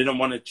 I didn't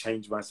want to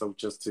change myself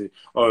just to,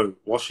 oh,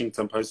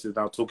 Washington Post is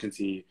now talking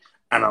to you,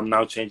 and I'm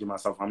now changing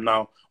myself. I'm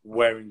now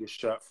wearing this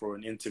shirt for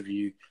an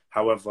interview.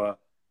 However,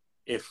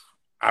 if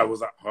I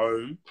was at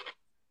home,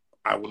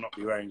 I would not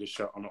be wearing this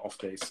shirt on an off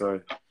day.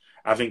 So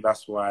I think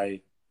that's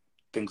why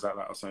things like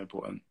that are so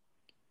important.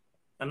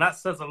 And that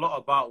says a lot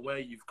about where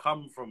you've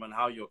come from and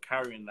how you're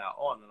carrying that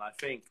on. And I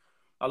think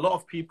a lot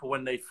of people,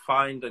 when they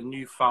find a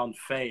newfound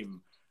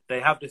fame, they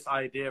have this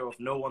idea of,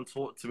 no one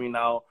talk to me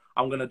now,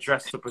 I'm going to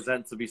dress to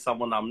present to be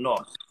someone I'm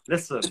not.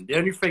 Listen, the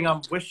only thing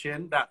I'm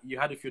wishing that you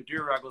had if your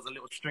do-rag was a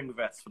little string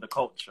vest for the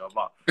culture,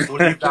 but we'll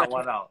leave that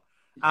one out.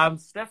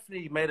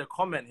 Stephanie made a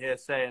comment here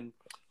saying,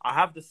 I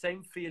have the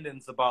same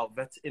feelings about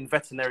in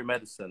veterinary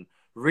medicine.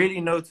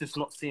 Really noticed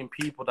not seeing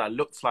people that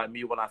looked like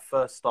me when I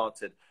first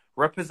started.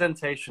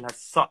 Representation has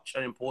such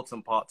an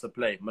important part to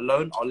play.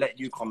 Malone, I'll let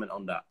you comment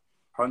on that.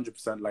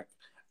 100%. Like,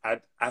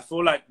 I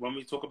feel like when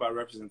we talk about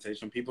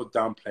representation, people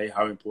downplay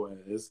how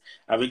important it is.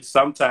 I think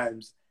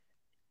sometimes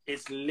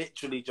it's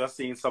literally just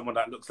seeing someone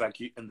that looks like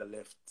you in the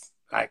lift.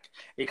 Like,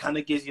 it kind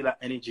of gives you that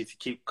energy to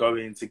keep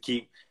going, to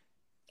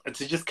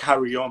just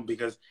carry on,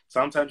 because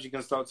sometimes you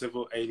can start to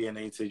feel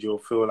alienated. You'll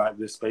feel like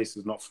this space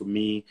is not for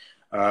me.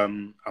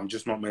 I'm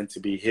just not meant to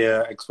be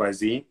here,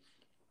 XYZ.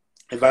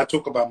 if I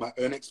talk about my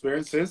own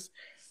experiences,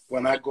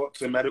 when I got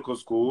to medical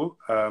school,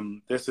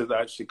 this is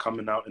actually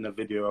coming out in a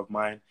video of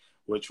mine,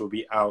 which will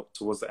be out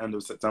towards the end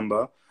of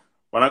September.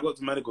 When I got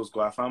to medical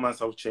school, I found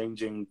myself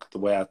changing the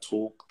way I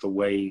talk, the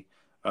way,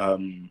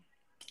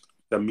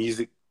 the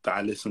music that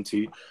I listen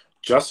to,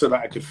 just so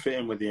that I could fit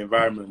in with the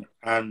environment.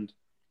 And,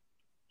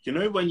 you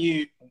know,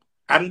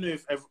 I don't know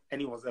if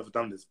anyone's ever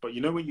done this, but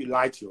you know when you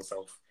lie to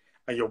yourself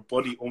and your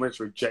body almost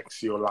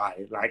rejects your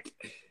lie, like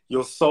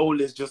your soul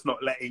is just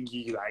not letting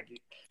you,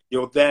 like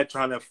you're there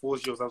trying to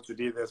force yourself to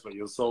do this, but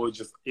your soul is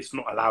just, it's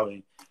not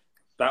allowing.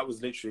 That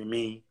was literally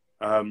me.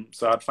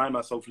 So I'd find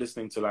myself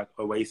listening to like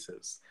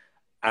Oasis,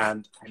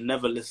 and I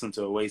never listened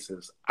to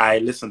Oasis. I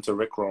listened to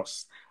Rick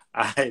Ross.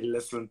 I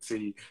listened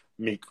to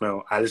Meek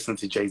Mill. I listened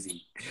to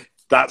Jay-Z.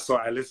 That's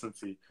what I listened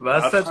to.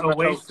 But I said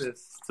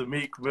Oasis to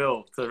Meek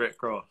Mill to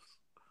Rick Ross.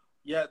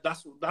 Yeah,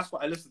 that's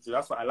what I listened to.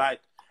 That's what I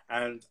like.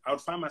 And I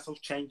would find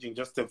myself changing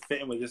just to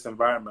fit in with this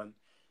environment.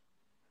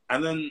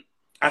 And then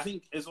I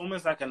think it's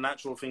almost like a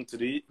natural thing to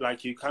do.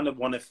 Like you kind of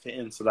want to fit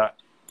in so that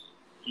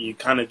you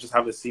kind of just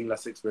have a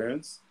seamless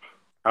experience.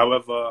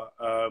 However,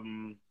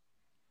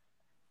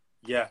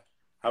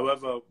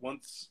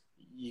 once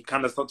you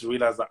kind of start to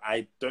realize that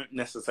I don't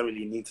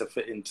necessarily need to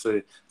fit in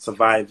to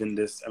survive in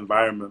this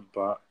environment,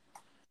 but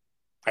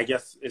I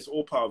guess it's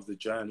all part of the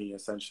journey,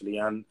 essentially.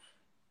 And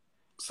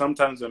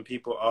sometimes when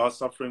people are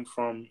suffering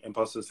from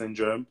imposter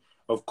syndrome,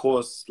 of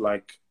course,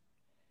 like,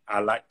 I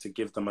like to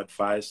give them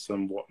advice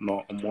and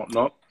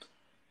whatnot.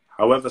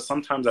 However,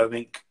 sometimes I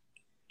think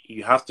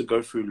you have to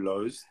go through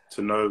lows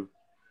to know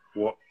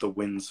what the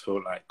wins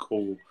feel like,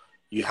 or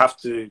you have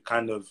to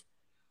kind of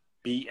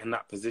be in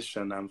that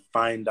position and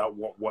find out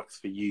what works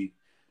for you.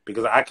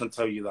 Because I can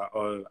tell you that,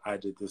 oh, I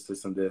did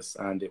this, and this,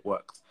 and it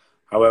worked.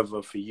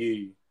 However, for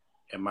you,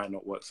 it might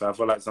not work. So I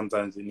feel like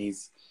sometimes it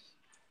needs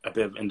a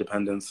bit of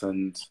independence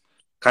and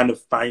kind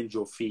of find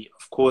your feet.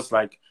 Of course,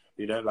 like,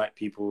 you don't like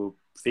people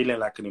feeling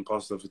like an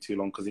imposter for too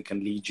long because it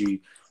can lead you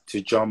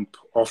to jump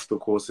off the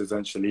course,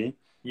 essentially.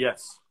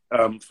 Yes.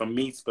 For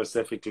me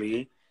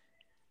specifically,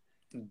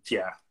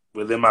 yeah,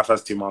 within my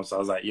first 2 months, I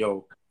was like,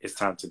 yo, it's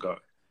time to go.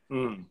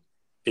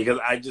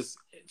 Because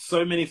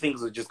so many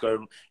things would just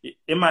go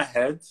in my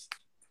head.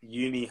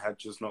 Uni had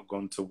just not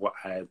gone to what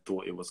I had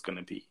thought it was going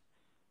to be.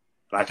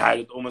 Like, I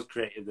had almost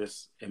created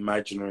this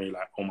imaginary,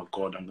 like, oh my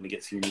God, I'm going to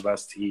get to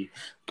university,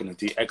 I'm going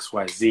to do X,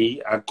 Y,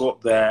 Z. I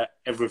got there,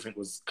 everything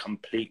was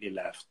completely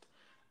left.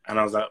 And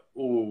I was like,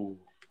 oh,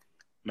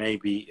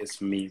 maybe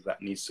it's me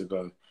that needs to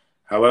go.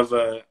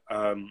 However,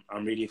 I'm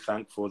really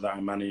thankful that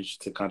I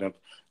managed to kind of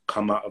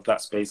come out of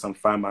that space and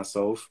find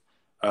myself.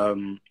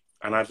 And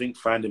I think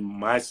finding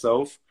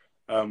myself,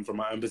 from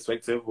my own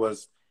perspective,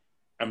 was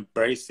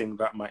embracing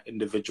that my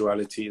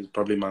individuality is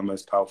probably my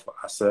most powerful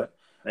asset.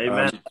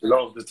 Amen. A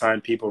lot of the time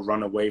people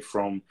run away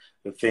from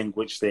the thing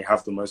which they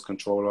have the most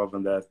control of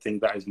and the thing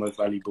that is most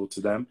valuable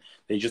to them.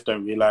 They just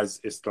don't realize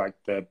it's like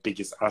their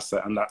biggest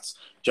asset, and that's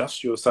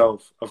just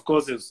yourself. Of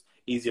course, it's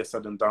easier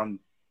said than done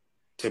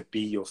to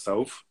be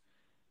yourself,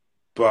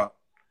 but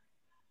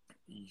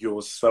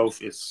yourself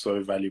is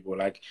so valuable.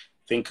 Like,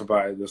 think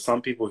about it. There's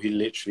some people who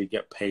literally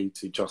get paid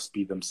to just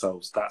be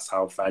themselves. That's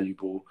how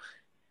valuable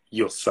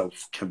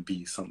yourself can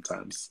be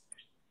sometimes.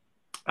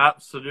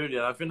 Absolutely.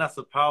 And I think that's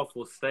a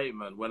powerful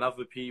statement when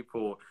other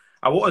people...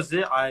 And what was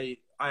it? I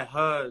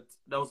heard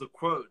there was a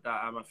quote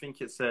that I think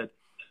it said,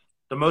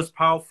 the most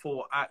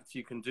powerful act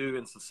you can do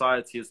in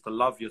society is to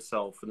love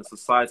yourself in a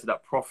society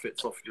that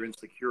profits off your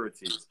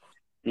insecurities,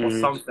 or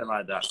something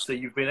like that. So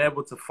you've been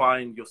able to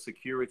find your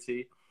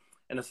security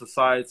in a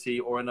society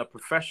or in a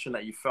profession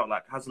that you felt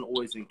like hasn't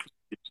always included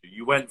you.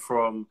 You went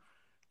from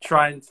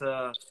trying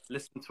to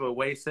listen to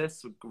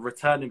Oasis,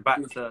 returning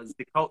back to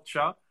the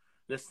culture,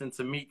 listening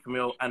to Meek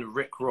Mill and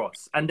Rick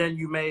Ross. And then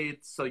you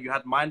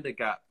had Mind the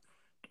Gap.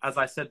 As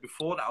I said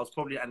before, that was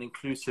probably an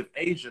inclusive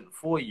agent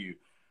for you.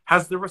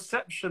 Has the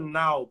reception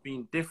now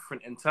been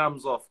different in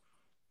terms of,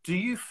 do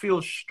you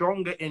feel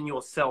stronger in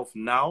yourself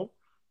now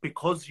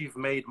because you've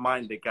made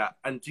Mind the Gap?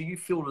 And do you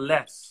feel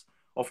less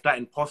of that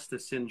imposter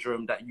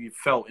syndrome that you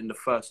felt in the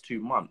first 2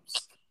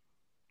 months?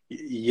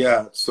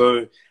 Yeah,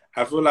 so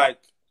I feel like,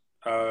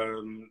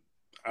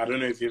 I don't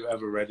know if you've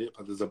ever read it,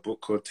 but there's a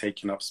book called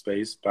Taking Up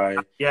Space by...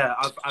 Yeah,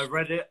 I've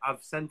read it.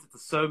 I've sent it to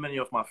so many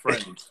of my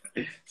friends.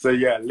 So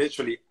yeah,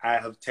 literally, I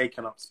have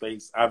taken up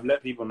space. I've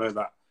let people know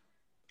that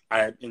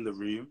I am in the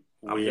room.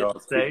 We are to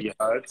be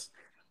heard.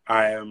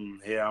 I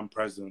am here, I'm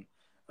present.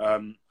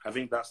 I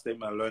think that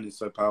statement alone is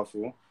so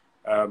powerful.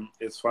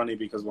 It's funny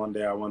because one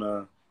day I want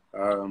to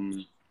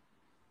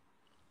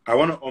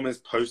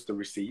almost post the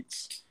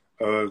receipts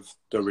of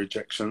the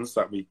rejections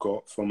that we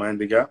got for Mind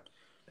the Gap.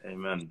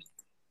 Amen.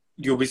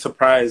 You'll be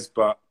surprised,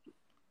 but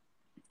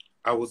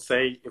I would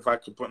say if I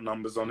could put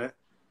numbers on it,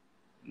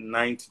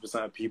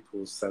 90% of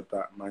people said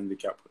that Mind the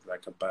Gap was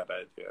like a bad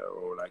idea,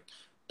 or like,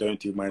 don't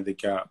do Mind the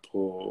Gap,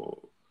 or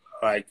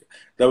like,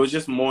 there was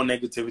just more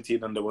negativity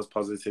than there was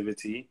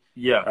positivity.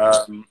 Yeah.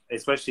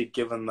 Especially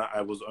given that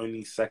I was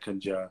only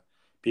second year.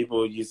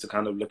 people used to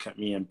kind of look at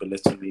me and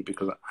belittle me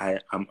because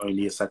I'm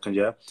only a second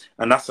year.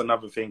 And that's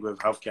another thing with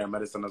healthcare and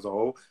medicine as a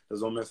whole.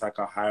 There's almost like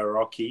a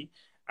hierarchy.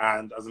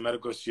 And as a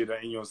medical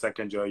student in your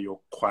second year, you're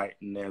quite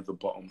near the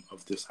bottom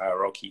of this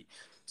hierarchy.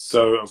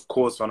 So, of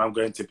course, when I'm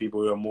going to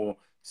people who are more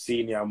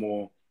senior,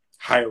 more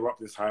higher up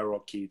this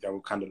hierarchy, they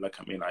will kind of look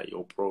at me like,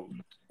 yo, bro,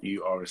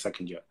 you are a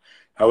second year.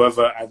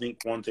 However, I think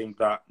one thing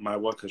that my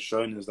work has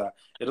shown is that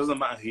it doesn't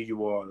matter who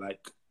you are,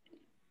 like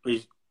who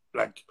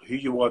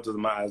you are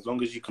doesn't matter, as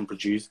long as you can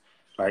produce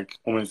like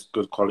almost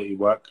good quality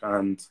work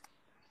and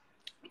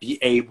be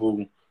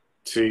able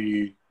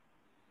to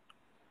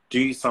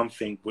do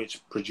something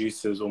which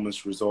produces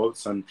almost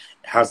results and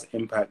has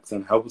impacts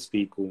and helps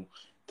people,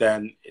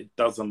 then it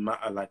doesn't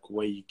matter like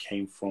where you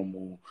came from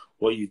or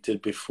what you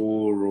did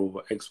before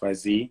or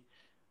XYZ.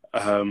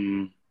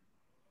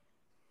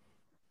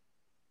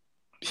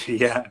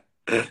 Yeah.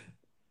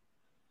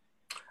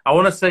 I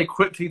want to say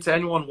quickly to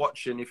anyone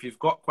watching, if you've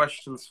got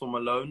questions for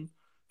Malone,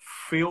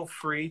 feel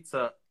free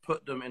to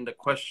put them in the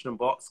question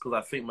box, because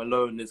I think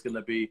Malone is going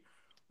to be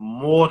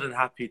more than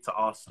happy to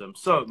ask them.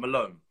 So,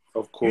 Malone,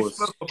 of course,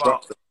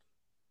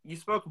 you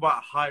spoke about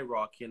a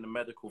hierarchy in the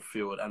medical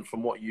field and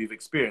from what you've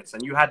experienced,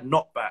 and you had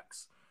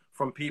knockbacks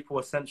from people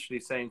essentially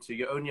saying to you,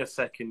 you're only a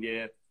second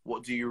year,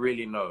 what do you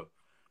really know?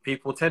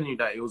 People telling you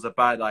that it was a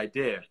bad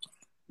idea.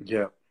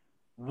 Yeah.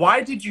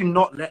 Why did you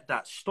not let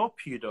that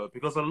stop you, though?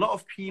 Because a lot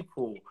of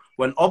people,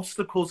 when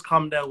obstacles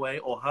come their way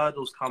or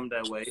hurdles come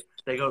their way,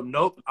 they go,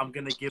 nope, I'm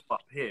going to give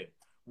up here.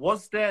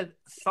 Was there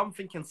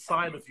something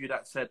inside of you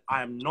that said,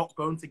 I am not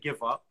going to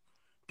give up?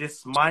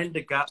 This Mind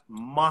the Gap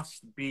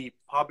must be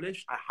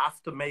published. I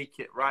have to make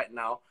it right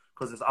now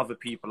because there's other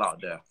people out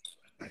there.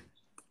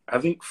 I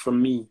think for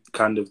me,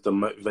 kind of the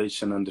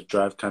motivation and the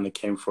drive kind of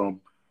came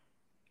from,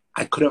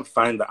 I couldn't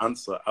find the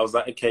answer. I was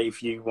like, okay,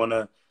 if you want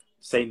to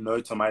say no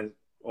to my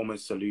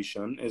almost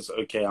solution, it's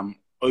okay. I'm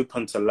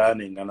open to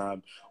learning and I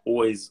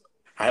always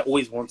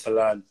want to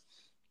learn.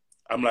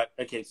 I'm like,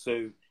 okay,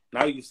 so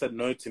now you've said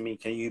no to me.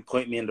 Can you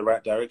point me in the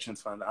right direction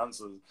to find the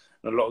answers?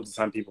 And a lot of the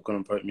time people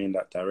couldn't point me in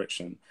that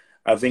direction.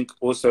 I think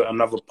also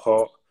another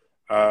part,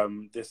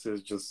 this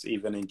is just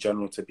even in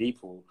general to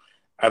people.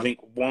 I think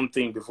one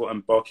thing before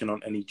embarking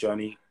on any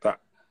journey that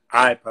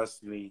I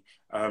personally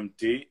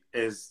do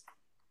is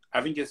I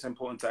think it's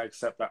important to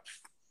accept that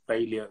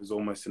failure is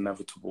almost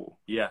inevitable.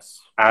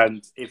 Yes.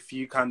 And if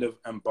you kind of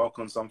embark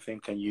on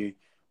something and you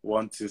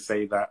want to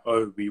say that,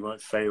 oh, we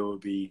won't fail, it'll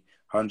be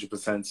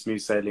 100%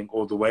 smooth sailing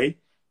all the way,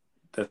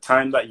 the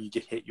time that you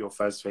hit your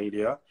first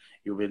failure,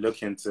 you'll be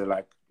looking to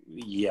like,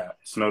 yeah,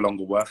 it's no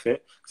longer worth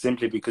it,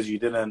 simply because you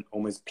didn't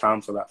almost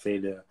plan for that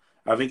failure.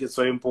 I think it's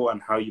so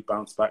important how you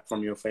bounce back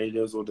from your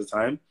failures all the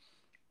time.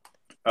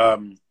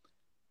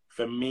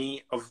 For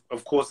me,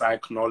 of course, I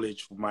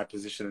acknowledge my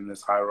position in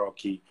this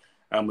hierarchy,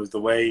 and with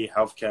the way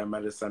healthcare and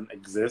medicine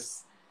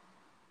exists,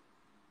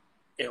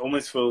 it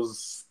almost feels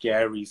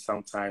scary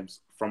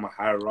sometimes from a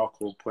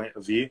hierarchical point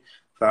of view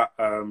that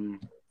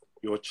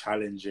you're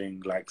challenging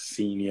like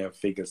senior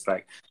figures.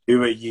 Like,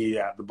 who are you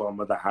at the bottom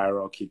of the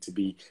hierarchy to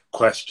be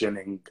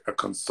questioning a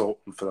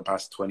consultant for the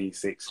past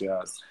 26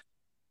 years?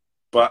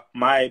 But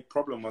my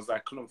problem was I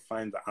couldn't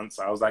find the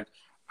answer. I was like,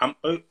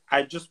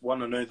 I just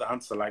want to know the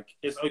answer. Like,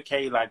 it's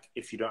okay, like,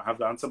 if you don't have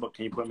the answer, but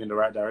can you point me in the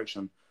right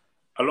direction?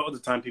 A lot of the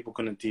time, people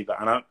couldn't do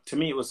that. And to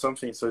me, it was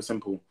something so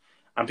simple.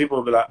 And people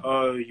would be like,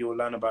 oh, you'll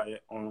learn about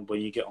it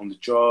when you get on the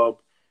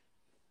job.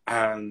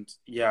 And,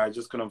 yeah, I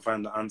just couldn't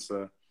find the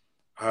answer.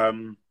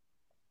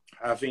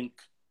 I think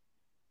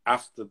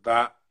after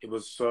that, it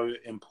was so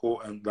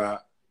important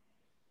that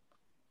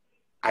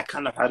I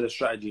kind of had a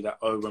strategy that,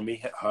 oh, when we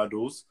hit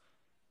hurdles,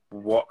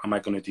 what am I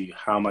going to do?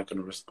 How am I going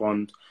to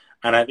respond?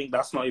 And I think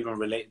that's not even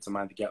related to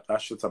Mind the Gap.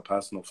 That's just a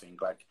personal thing.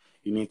 Like,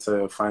 you need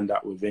to find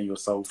that within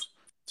yourself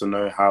to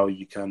know how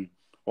you can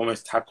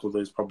almost tackle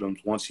those problems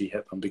once you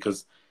hit them,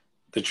 because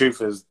the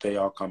truth is they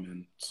are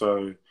coming.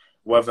 So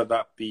whether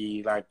that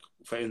be like,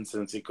 for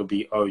instance, it could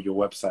be, oh, your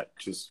website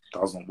just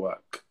doesn't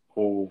work,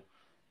 or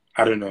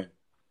I don't know,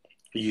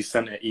 you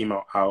sent an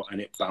email out and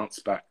it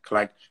bounced back.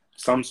 Like,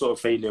 some sort of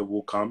failure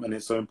will come, and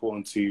it's so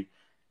important to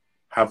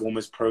have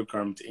almost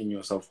programmed in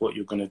yourself what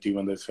you're going to do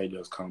when those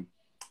failures come.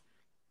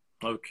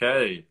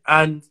 Okay.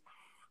 And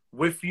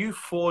with you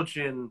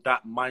forging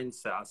that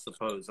mindset, I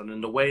suppose, and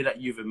in the way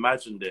that you've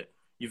imagined it,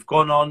 you've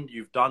gone on,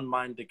 you've done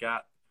Mind the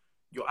Gap,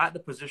 you're at the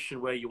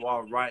position where you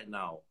are right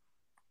now.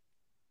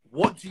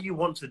 What do you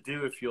want to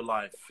do with your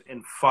life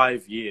in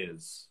 5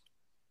 years?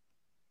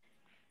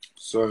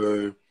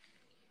 So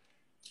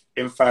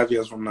in 5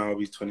 years from now, I'll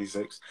be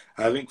 26.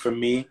 I think for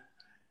me,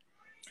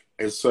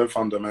 it's so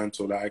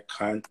fundamental that I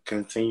can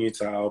continue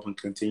to help and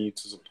continue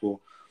to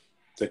support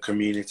the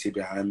community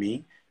behind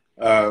me.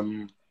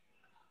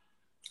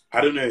 I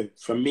don't know,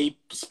 for me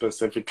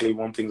specifically,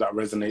 one thing that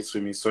resonates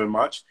with me so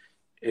much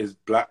is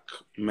Black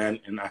men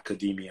in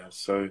academia.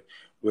 So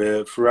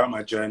throughout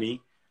my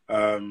journey,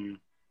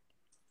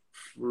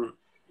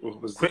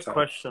 Quick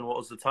question, what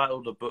was the title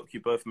of the book you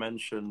both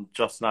mentioned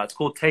just now? It's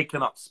called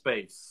Taking Up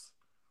Space.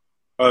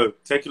 Oh,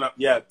 Taking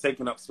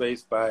Up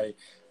Space by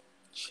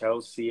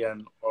Chelsea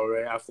and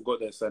Ore. I forgot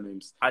their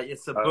surnames.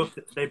 It's a book.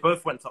 They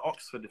both went to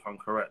Oxford, if I'm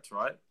correct,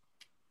 right?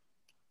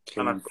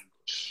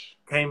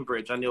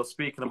 Cambridge, and you're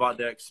speaking about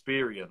their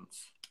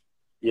experience.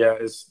 Yeah,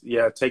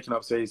 taking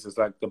up space is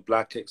like the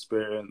Black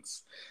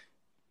experience.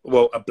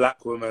 Well, a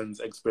Black woman's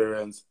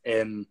experience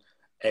in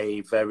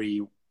a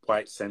very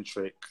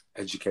white-centric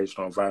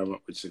educational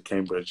environment, which is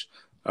Cambridge.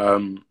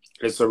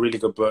 It's a really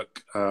good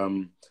book.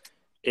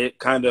 It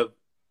kind of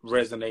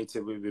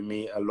resonated with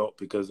me a lot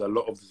because a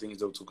lot of the things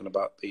they were talking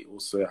about, they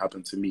also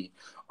happen to me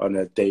on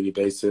a daily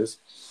basis.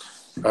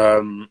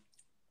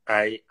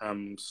 I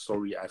am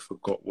sorry, I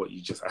forgot what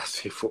you just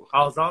asked me for.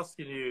 I was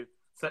asking you,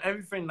 so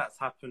everything that's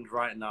happened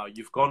right now,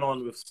 you've gone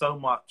on with so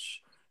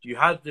much. You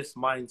had this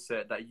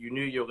mindset that you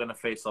knew you were going to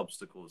face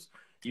obstacles.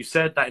 You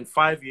said that in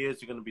 5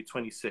 years, you're going to be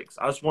 26.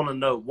 I just want to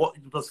know,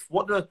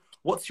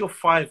 what's your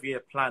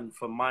 5-year plan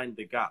for Mind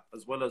the Gap,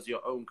 as well as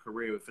your own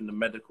career within the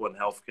medical and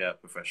healthcare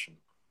profession?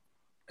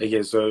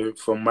 Okay, so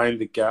for Mind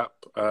the Gap,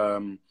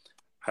 I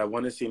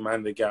want to see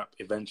Mind the Gap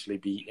eventually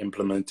be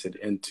implemented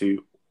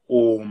into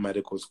all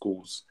medical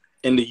schools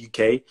in the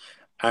UK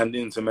and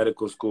into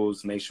medical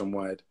schools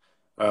nationwide.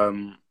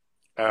 And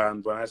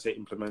when I say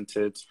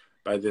implemented,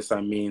 by this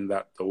I mean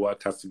that the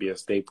work has to be a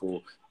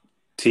staple.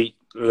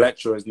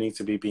 Lecturers need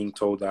to be being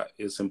told that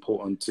it's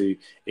important to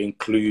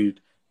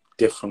include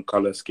different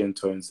color skin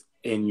tones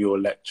in your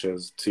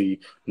lectures, to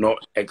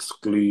not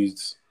exclude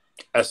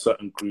a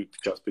certain group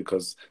just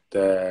because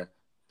they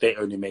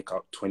only make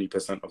up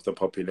 20% of the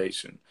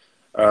population.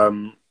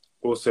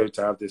 Also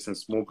to have this in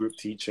small group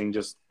teaching,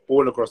 just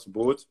all across the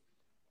board.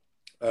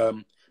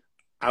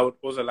 I would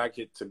also like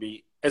it to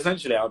be,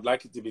 essentially, I would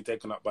like it to be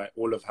taken up by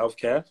all of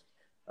healthcare.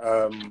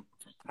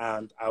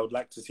 And I would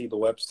like to see the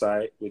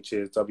website, which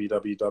is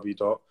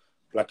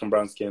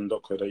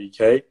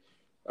www.blackandbrownskin.co.uk.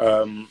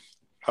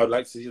 I would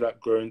like to see that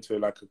grow into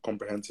like a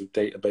comprehensive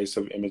database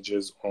of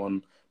images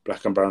on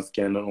Black and brown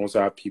skin, and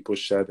also have people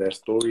share their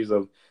stories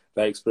of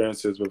their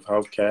experiences with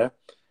healthcare.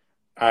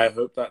 I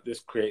hope that this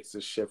creates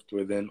a shift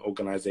within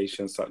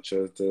organizations such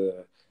as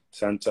the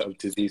Center of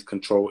Disease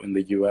Control in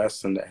the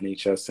US and the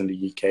NHS in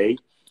the UK,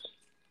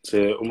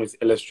 to almost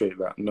illustrate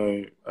that,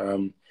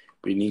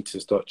 we need to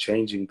start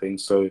changing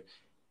things. So,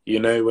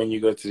 when you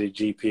go to the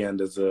GP and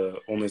there's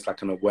almost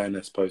like an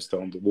awareness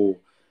poster on the wall,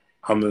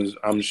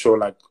 I'm sure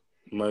like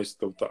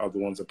most of the other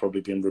ones are probably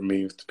being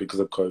removed because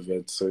of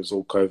COVID. So it's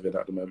all COVID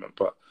at the moment.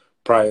 But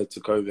prior to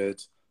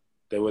COVID,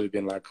 there would have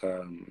been like,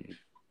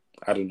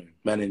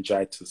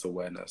 meningitis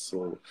awareness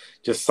or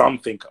just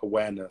something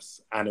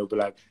awareness. And it'll be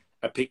like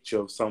a picture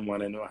of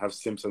someone and it'll have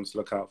symptoms to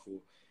look out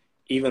for.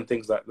 Even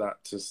things like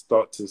that, to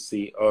start to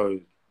see, oh,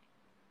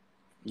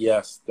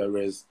 yes, there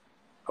is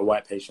a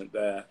white patient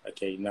there.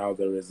 Okay, now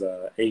there is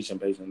an Asian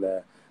patient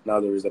there. Now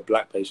there is a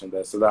Black patient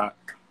there. So that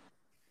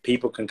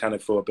people can kind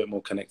of feel a bit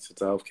more connected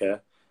to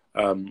healthcare.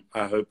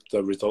 I hope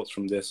the results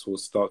from this will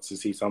start to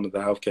see some of the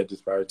healthcare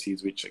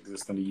disparities which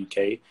exist in the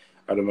UK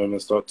at the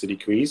moment start to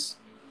decrease.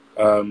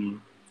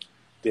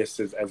 This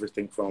is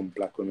everything from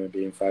Black women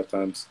being 5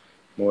 times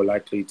more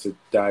likely to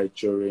die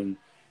during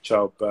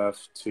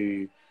childbirth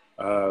to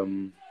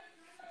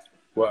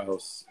what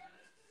else?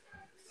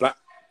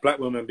 Black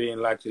women being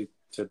likely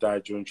to die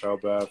during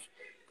childbirth,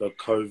 the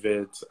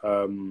COVID,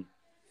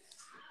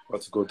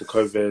 the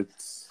COVID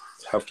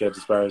healthcare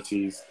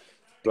disparities,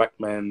 Black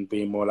men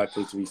being more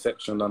likely to be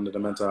sectioned under the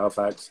Mental Health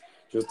Act,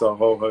 just a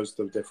whole host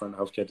of different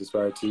healthcare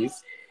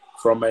disparities.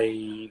 From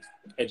a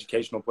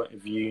educational point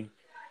of view,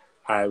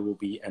 I will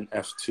be an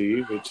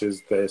F2, which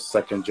is the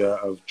second year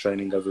of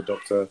training as a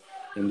doctor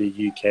in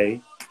the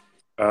UK.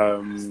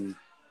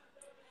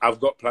 I've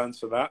got plans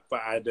for that,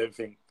 but I don't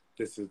think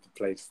this is the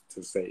place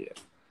to say it.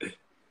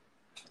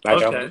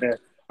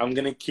 I'm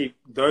gonna keep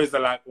those are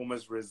like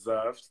almost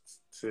reserved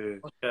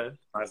to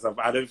myself.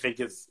 I don't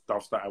think it's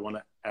stuff that I want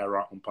to air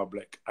out in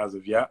public as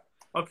of yet.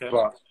 Okay.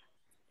 But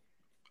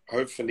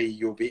hopefully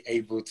you'll be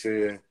able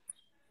to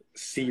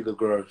see the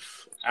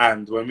growth,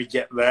 and when we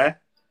get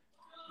there,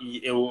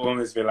 it will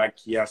almost be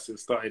like, yes, it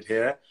started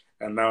here,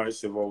 and now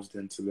it's evolved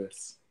into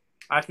this.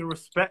 I can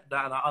respect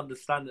that, and I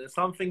understand that.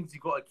 Some things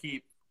you got to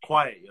keep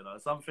quiet,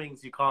 Some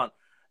things you can't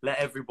let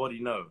everybody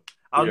know.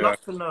 I'd love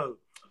to know,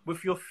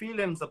 with your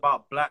feelings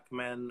about Black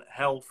men,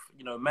 health,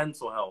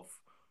 mental health,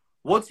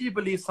 what do you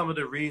believe some of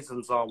the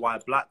reasons are why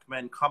Black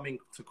men come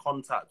into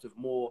contact with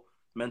more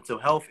mental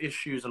health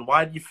issues, and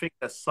why do you think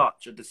there's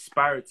such a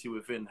disparity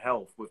within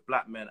health with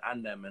Black men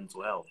and their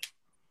mental health?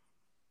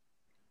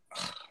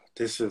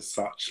 This is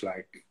such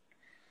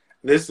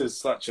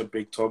a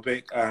big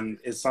topic, and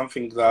it's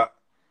something that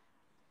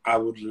I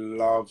would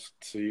love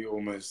to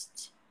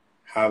almost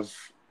have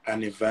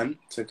an event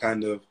to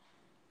kind of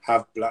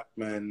have Black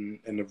men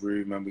in the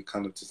room and we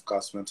kind of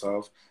discuss mental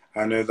health.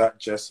 I know that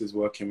Jess is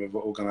working with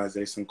an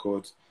organization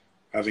called,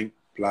 I think,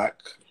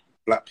 Black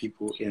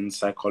people in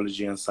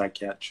psychology and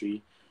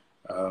psychiatry.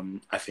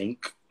 I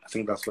think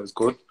that's what it's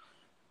called.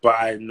 But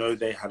I know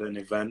they had an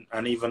event,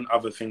 and even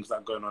other things that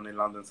are going on in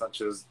London,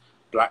 such as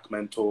Black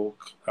Men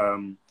Talk,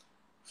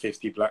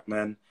 50 Black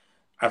Men.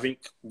 I think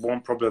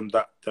one problem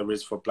that there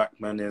is for black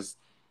men is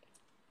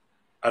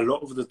a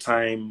lot of the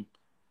time,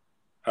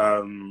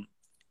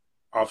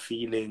 our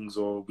feelings,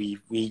 or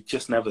we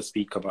just never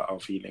speak about our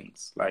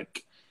feelings.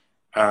 Like,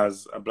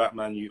 as a black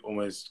man, you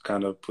almost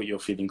kind of put your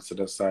feelings to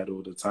the side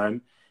all the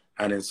time.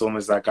 And it's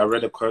almost like, I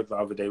read a quote the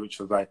other day, which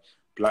was like,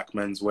 black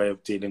men's way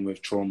of dealing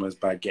with trauma is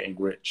by getting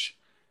rich.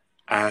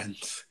 And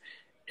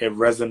it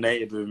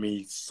resonated with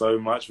me so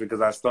much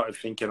because I started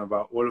thinking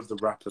about all of the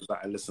rappers that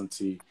I listen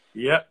to.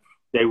 Yep.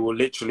 They will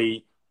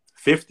literally,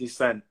 50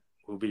 Cent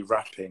will be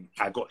rapping,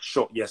 I got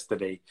shot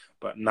yesterday,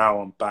 but now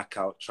I'm back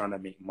out trying to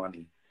make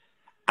money.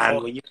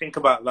 And when you think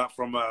about that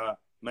from a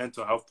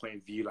mental health point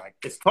of view, like,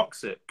 it's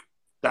toxic.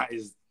 That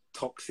is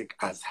toxic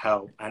as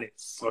hell. And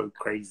it's so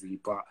crazy.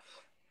 But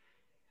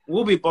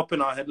we'll be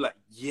bopping our head like,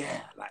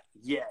 yeah,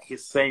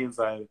 he's saying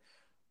so.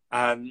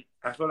 And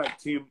I feel like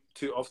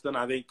too often,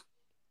 I think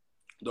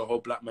the whole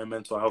black men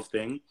mental health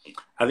thing,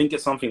 I think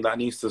it's something that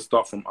needs to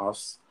start from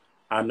us.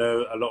 I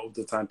know a lot of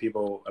the time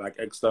people, like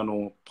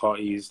external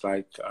parties,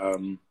 like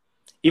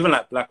even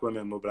like black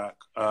women were black,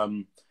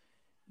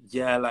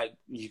 like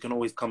you can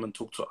always come and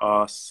talk to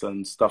us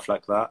and stuff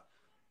like that,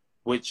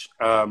 which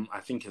I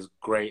think is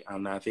great.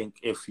 And I think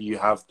if you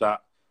have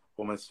that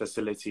almost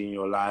facility in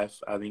your life,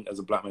 I think as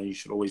a black man you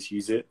should always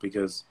use it,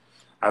 because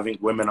I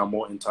think women are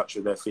more in touch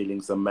with their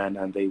feelings than men,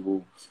 and they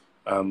will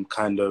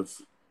kind of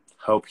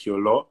help you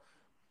a lot.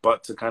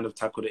 But to kind of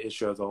tackle the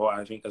issue as a whole,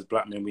 I think as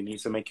black men, we need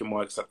to make it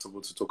more acceptable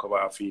to talk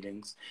about our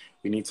feelings.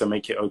 We need to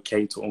make it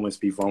okay to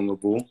almost be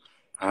vulnerable,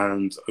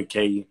 and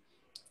okay,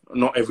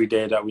 not every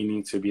day that we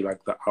need to be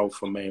like the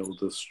alpha male,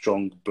 the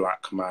strong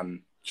black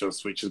man,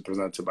 just which is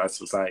presented by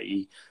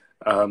society.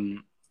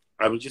 And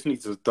we just need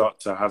to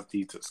start to have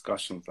these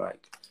discussions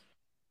like,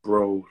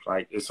 bro,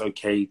 like it's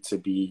okay to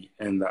be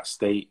in that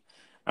state.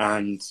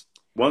 And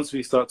once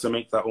we start to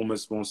make that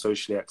almost more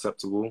socially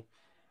acceptable,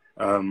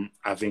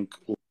 I think...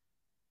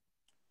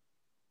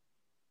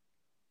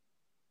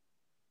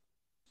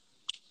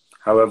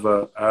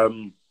 However,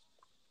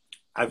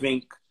 I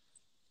think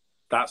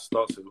that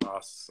starts with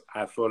us.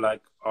 I feel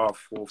like our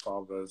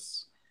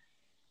forefathers,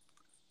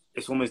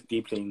 it's almost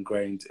deeply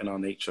ingrained in our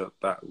nature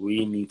that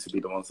we need to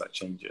be the ones that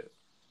change it.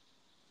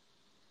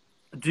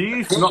 Do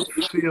you not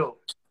feel...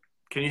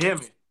 Can you hear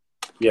me?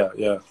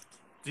 Yeah.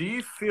 Do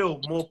you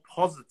feel more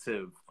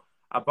positive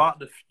about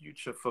the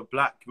future for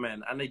black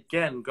men? And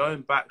again,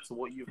 going back to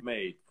what you've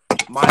made,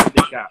 Mind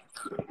the Gap.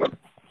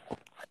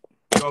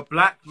 You're a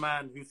black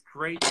man who's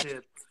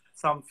created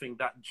something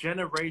that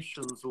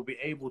generations will be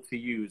able to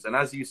use, and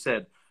as you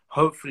said,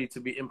 hopefully to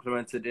be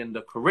implemented in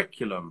the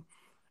curriculum.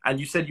 And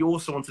you said you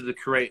also wanted to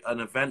create an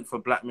event for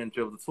black men to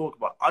be able to talk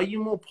about. Are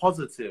you more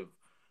positive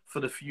for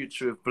the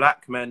future of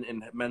black men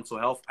in mental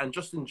health and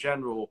just in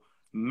general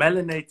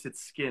melanated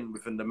skin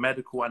within the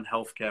medical and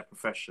healthcare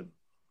profession?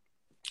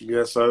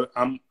 Yeah, so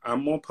I'm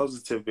more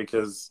positive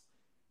because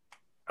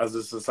as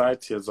a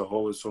society as a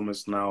whole, it's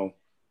almost now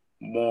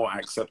more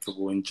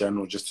acceptable in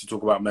general just to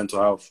talk about mental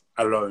health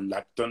alone,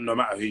 like no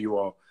matter who you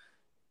are.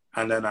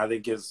 And then I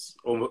think it's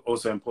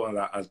also important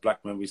that as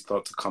black men we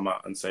start to come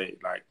out and say,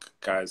 like,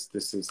 guys,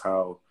 this is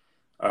how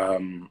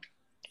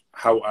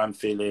I'm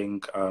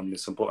feeling.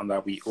 It's important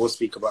that we all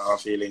speak about our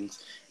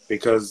feelings,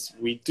 because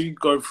we do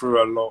go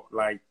through a lot,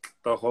 like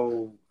the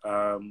whole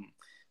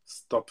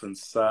stop and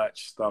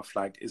search stuff,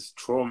 like it's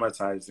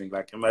traumatizing.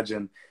 Like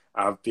imagine,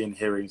 I've been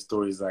hearing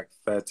stories like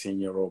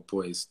 13-year-old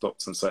boys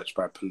stopped and searched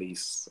by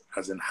police,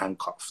 as in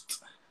handcuffed,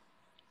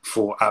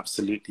 for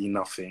absolutely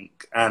nothing.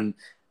 And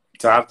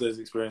to have those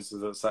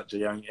experiences at such a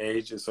young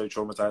age is so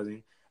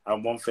traumatizing.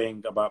 And one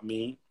thing about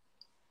me,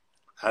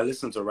 I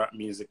listen to rap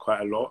music quite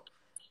a lot.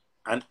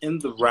 And in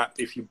the rap,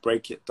 if you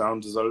break it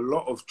down, there's a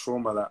lot of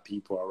trauma that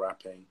people are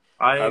rapping.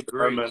 I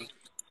agree.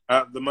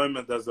 At the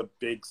moment, there's a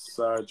big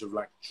surge of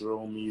like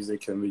drill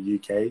music in the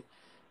UK.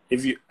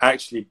 If you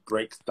actually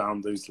break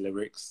down those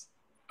lyrics,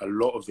 a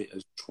lot of it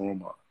is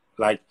trauma.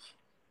 Like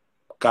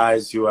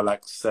guys who are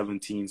like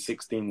 17,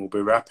 16 will be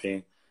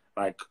rapping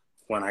like,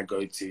 when I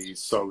go to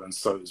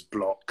so-and-so's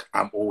block,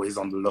 I'm always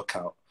on the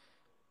lookout.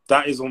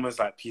 That is almost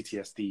like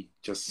PTSD,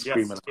 just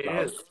screaming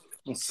out.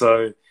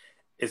 So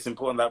it's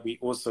important that we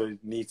also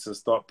need to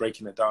start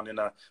breaking it down in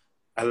a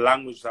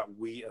language that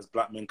we as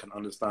black men can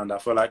understand. I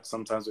feel like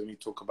sometimes when we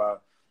talk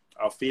about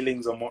our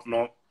feelings and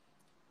whatnot,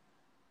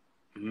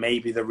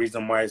 maybe the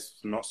reason why it's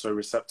not so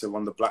receptive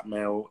on the black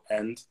male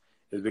end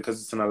is because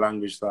it's in a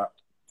language that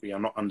we are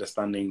not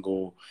understanding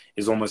or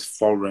is almost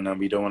foreign and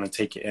we don't want to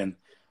take it in.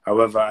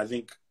 However, I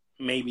think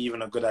maybe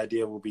even a good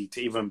idea will be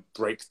to even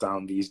break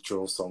down these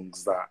drill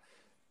songs that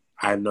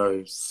I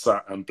know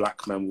certain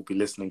black men will be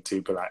listening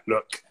to, but like,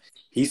 look,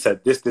 he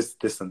said this,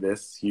 and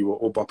this. You were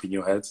all bopping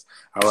your heads.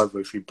 However,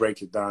 if we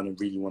break it down and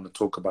really want to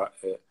talk about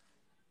it,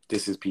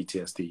 this is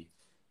PTSD.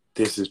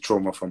 This is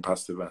trauma from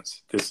past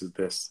events. This is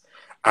this.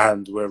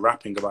 And we're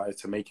rapping about it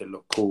to make it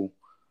look cool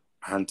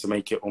and to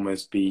make it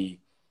almost be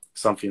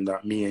something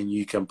that me and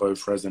you can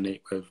both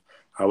resonate with.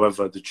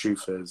 However, the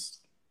truth is,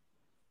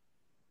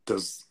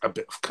 there's a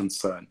bit of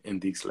concern in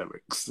these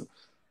lyrics.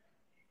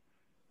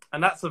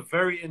 And that's a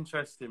very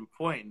interesting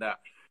point, that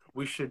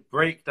we should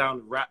break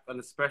down rap and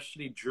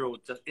especially drill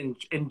just in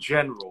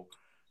general.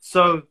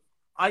 So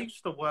I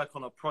used to work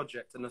on a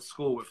project in a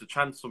school with the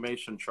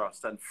Transformation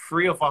Trust, and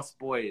 3 of us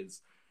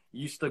boys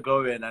used to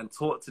go in and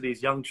talk to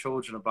these young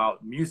children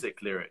about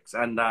music lyrics.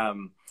 And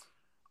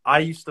I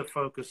used to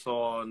focus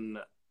on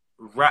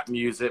rap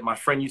music. My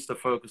friend used to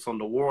focus on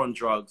the war on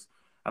drugs.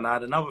 And I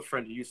had another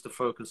friend who used to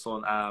focus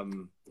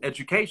on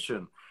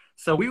education.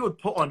 So we would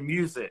put on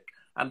music,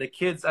 and the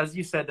kids, as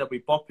you said, they'll be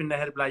bopping their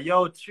head, be like,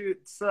 yo,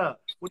 sir,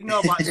 what do you know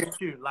about this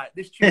tune? Like,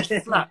 this tune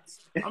slaps.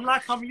 I'm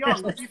like, I'm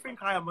young. What do you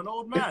think I am, an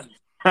old man?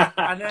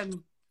 And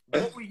then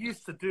what we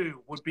used to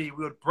do would be,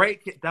 we would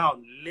break it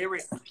down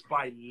lyric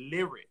by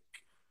lyric.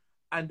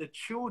 And the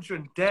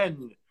children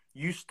then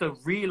used to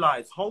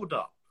realize, hold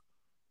up,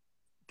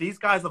 these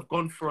guys have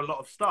gone through a lot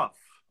of stuff.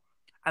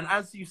 And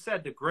as you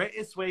said, the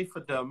greatest way for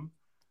them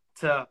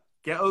to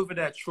get over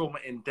their trauma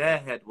in their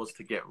head was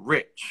to get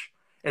rich.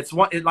 It's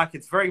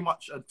very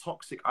much a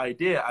toxic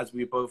idea, as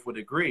we both would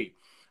agree.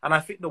 And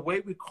I think the way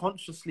we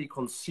consciously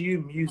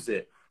consume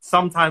music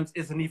sometimes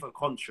isn't even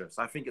conscious.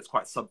 I think it's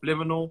quite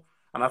subliminal,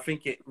 and I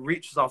think it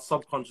reaches our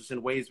subconscious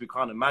in ways we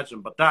can't imagine.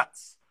 But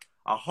that's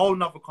a whole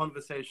nother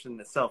conversation in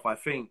itself. I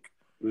think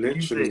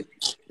literally,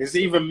 it's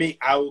even me.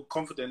 I will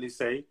confidently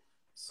say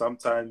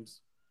sometimes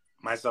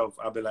myself,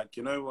 I'll be like,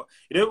 you know what?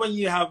 You know when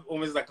you have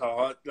almost like a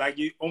heart, like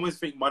you almost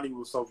think money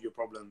will solve your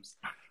problems.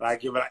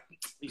 Like you're like,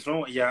 you know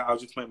what? Yeah, I'll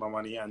just make my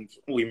money and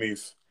we move.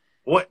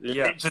 What?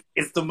 Yeah,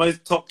 it's the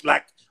most top.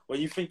 Like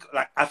when you think,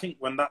 like I think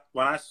when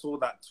I saw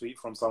that tweet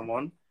from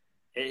someone,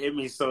 it hit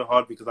me so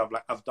hard because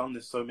I've done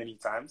this so many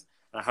times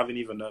and I haven't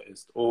even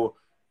noticed. Or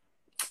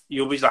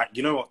you'll be like,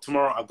 you know what?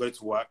 Tomorrow I'll go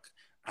to work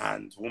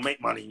and we'll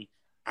make money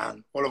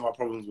and all of our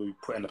problems will be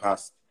put in the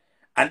past.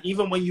 And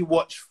even when you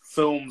watch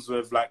films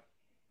with like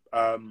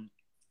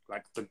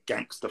the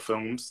gangster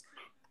films,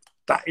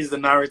 that is the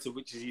narrative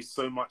which is used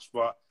so much,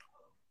 but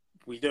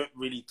we don't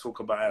really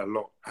talk about it a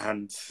lot.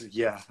 And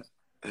yeah.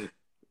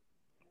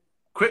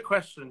 Quick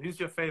question: who's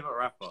your favorite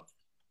rapper?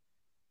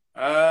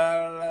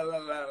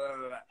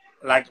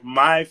 Like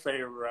my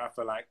favorite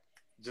rapper, like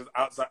just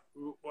outside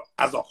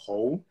as a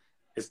whole,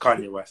 is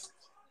Kanye West.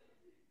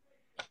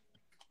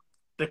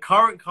 The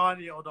current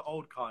Kanye or the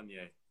old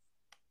Kanye?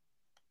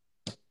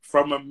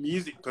 From a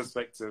music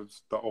perspective,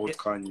 the old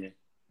Kanye.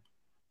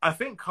 I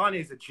think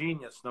Kanye's a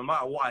genius, no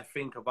matter what I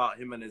think about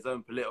him and his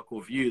own political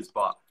views.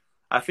 But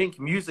I think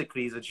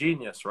musically, he's a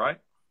genius, right?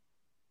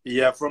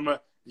 Yeah, from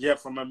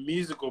a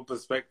musical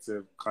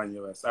perspective,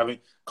 Kanye West. I mean,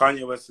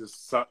 Kanye West is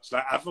such,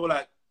 like, I feel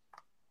like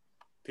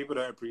people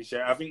don't appreciate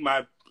it. I think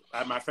my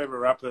favorite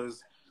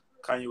rappers,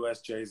 Kanye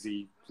West,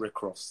 Jay-Z,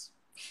 Rick Ross.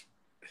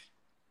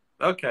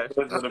 Okay.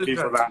 Those are the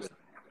people that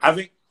I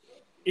think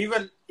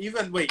even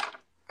wait,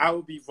 I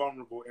will be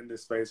vulnerable in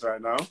this space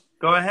right now.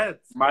 Go ahead.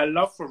 My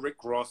love for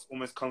Rick Ross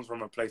almost comes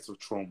from a place of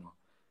trauma.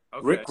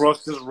 Okay. Rick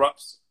Ross just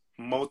raps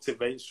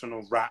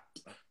motivational rap,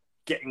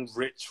 getting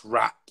rich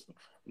rap,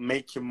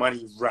 making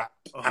money rap.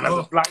 Uh-huh. And as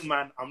a black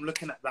man, I'm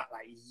looking at that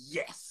like,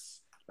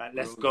 yes, like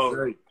let's go.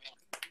 Great.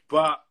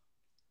 But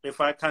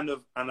if I kind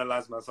of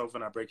analyze myself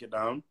and I break it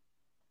down,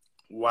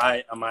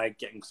 why am I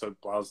getting so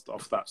buzzed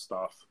off that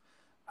stuff?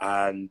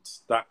 And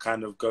that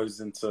kind of goes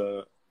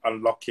into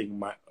unlocking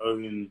my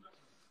own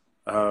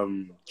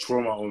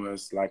trauma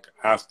almost. Like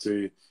I have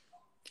to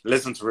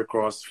listen to Rick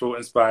Ross, feel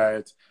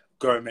inspired,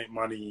 go and make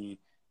money,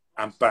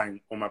 and bang,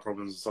 all my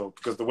problems are solved.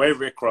 Because the way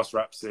Rick Ross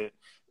raps it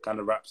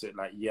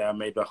like, yeah, I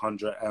made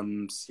 100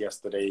 M's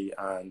yesterday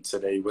and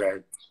today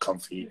we're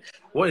comfy.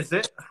 What is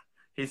it?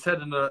 He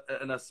said in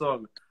a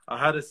song, I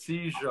had a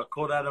seizure,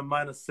 called out a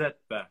minor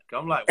setback.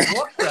 I'm like,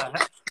 what the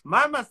heck?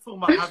 My man's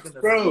talking about having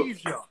a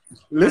seizure.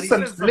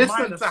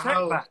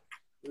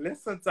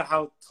 Listen to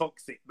how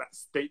toxic that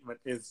statement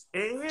is.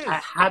 It is. I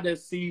had a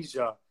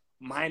seizure,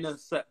 minor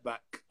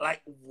setback.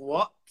 Like,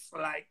 what?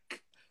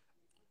 Like...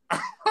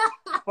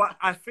 But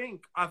I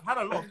think I've had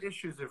a lot of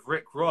issues with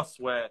Rick Ross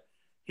where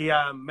he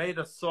made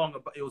a song,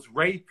 but it was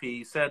rapey.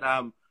 He said,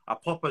 I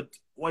pop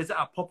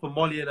a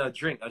Molly in a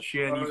drink and she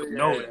didn't even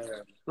know it.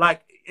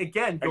 Like,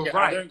 again, you're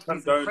right.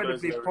 He's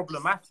incredibly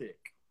problematic.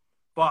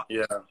 But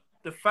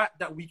the fact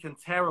that we can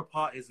tear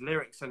apart his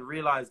lyrics and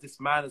realize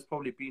this man has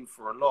probably been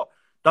through a lot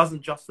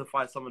doesn't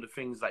justify some of the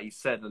things that he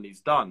said and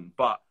he's done.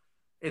 But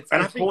it's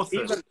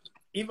important. I think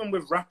even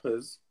with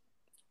rappers,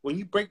 when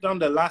you break down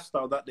the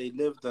lifestyle that they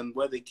lived and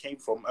where they came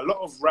from, a lot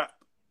of rap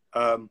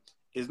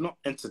is not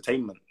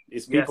entertainment.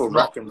 It's people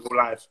rapping real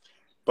life.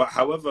 But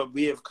however,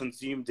 we have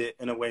consumed it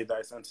in a way that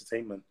it's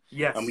entertainment.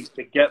 Yes. And we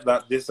forget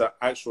that these are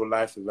actual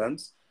life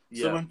events.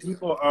 Yeah. So when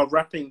people are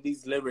rapping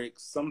these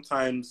lyrics,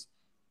 sometimes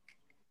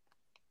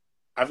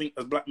I think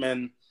as black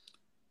men,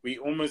 we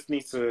almost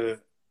need to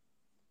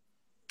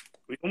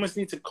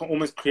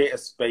create a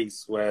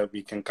space where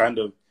we can kind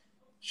of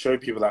show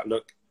people that,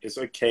 look, it's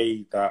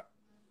okay that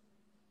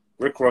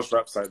Rick Ross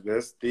raps like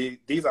this.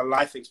 These are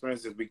life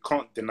experiences. We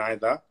can't deny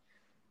that.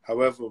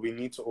 However, we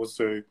need to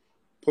also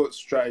put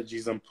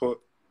strategies and put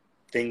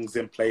things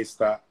in place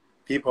that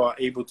people are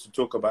able to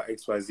talk about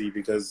XYZ,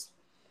 because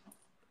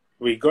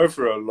we go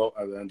through a lot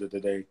at the end of the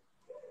day.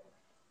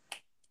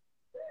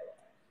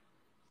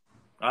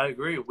 I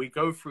agree. We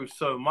go through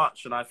so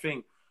much, and I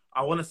think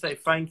I want to say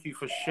thank you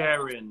for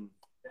sharing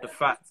the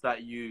fact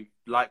that you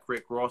like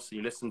Rick Ross and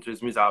you listen to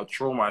his music out of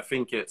trauma. I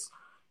think it's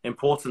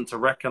important to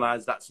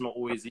recognize that's not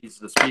always easy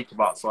to speak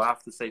about. So I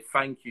have to say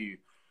thank you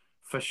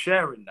for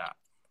sharing that.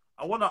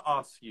 I want to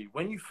ask you,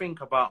 when you think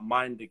about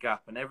Mind the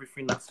Gap and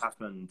everything that's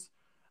happened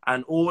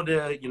and all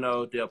the, you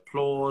know, the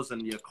applause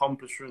and the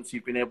accomplishments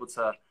you've been able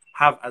to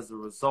have as a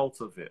result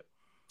of it,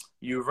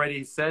 you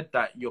already said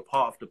that your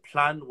part of the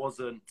plan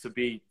wasn't to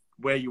be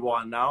where you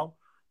are now,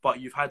 but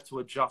you've had to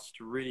adjust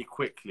really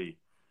quickly.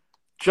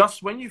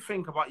 Just when you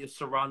think about your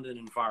surrounding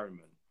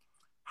environment,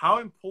 how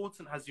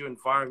important has your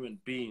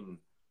environment been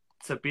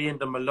to being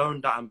the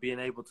Malone that I'm being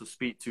able to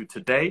speak to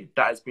today,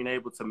 that has been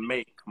able to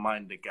make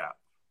Mind the Gap?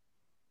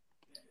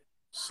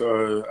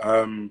 So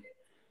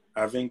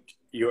I think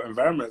your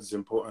environment is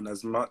important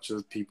as much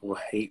as people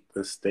hate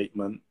this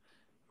statement.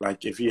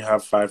 Like, if you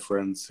have 5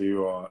 friends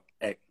who are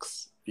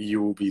X,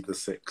 you will be the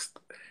 6th.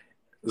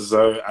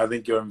 So I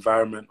think your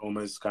environment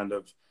almost kind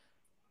of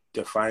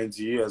defines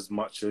you as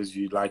much as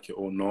you like it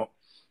or not.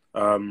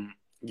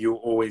 You'll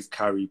always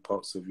carry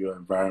parts of your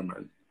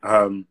environment.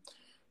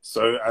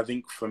 So I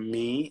think for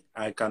me,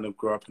 I kind of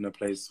grew up in a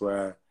place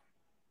where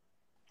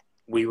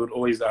we would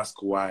always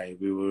ask why.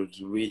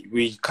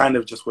 We kind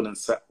of just wouldn't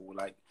settle.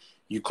 Like,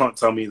 you can't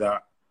tell me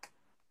that,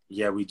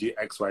 yeah, we do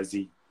X, Y,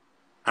 Z.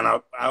 And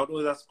I would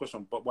always ask the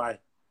question, but why?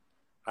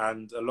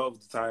 And a lot of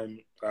the time...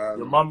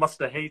 your mum must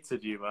have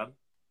hated you, man.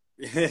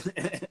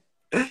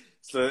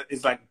 So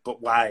it's like,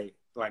 but why?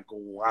 Like,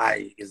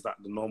 why is that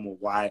the normal?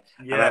 Why?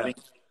 Yeah. And I think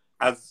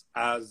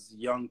as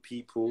young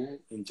people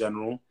in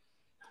general,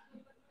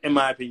 in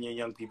my opinion,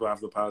 young people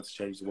have the power to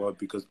change the world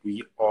because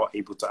we are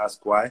able to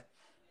ask why.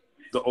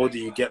 The older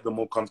you get, the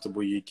more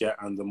comfortable you get,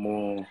 and the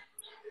more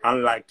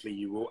unlikely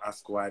you will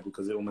ask why,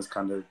 because it almost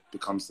kind of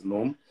becomes the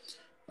norm.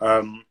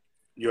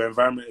 Your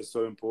environment is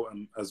so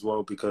important as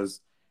well,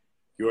 because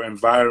your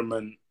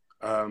environment,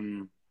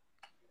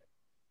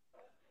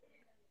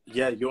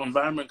 your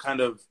environment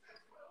kind of,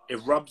 it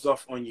rubs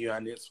off on you,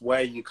 and it's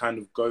where you kind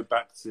of go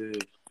back to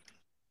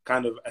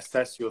kind of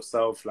assess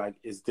yourself, like,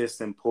 is this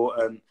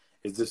important?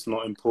 Is this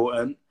not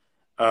important?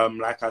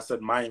 Like I said,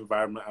 my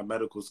environment at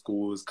medical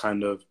school was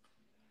kind of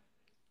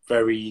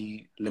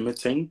very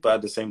limiting, but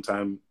at the same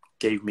time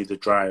gave me the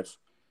drive,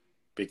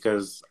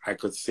 because I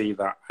could see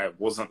that I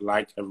wasn't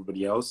like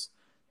everybody else.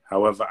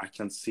 However, I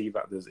can see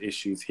that there's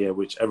issues here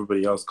which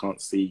everybody else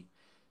can't see.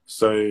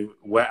 So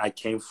where I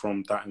came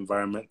from, that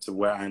environment, to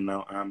where I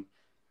now am,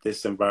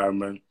 this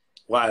environment,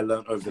 what I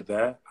learned over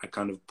there, I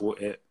kind of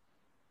brought it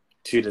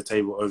to the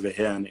table over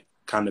here, and it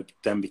kind of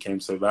then became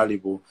so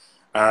valuable.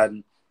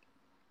 And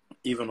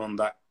even on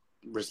that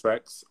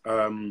respects,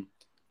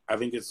 I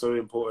think it's so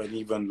important.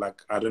 Even,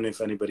 like, I don't know if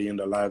anybody in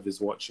the live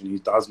is watching who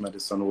does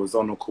medicine or is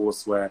on a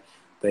course where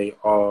they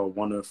are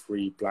one of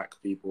 3 black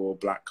people or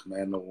black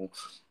men or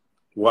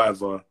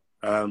whatever.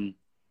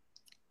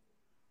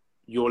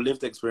 Your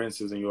lived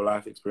experiences and your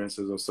life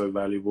experiences are so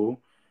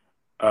valuable.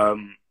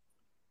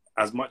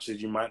 As much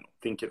as you might not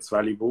think it's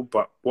valuable,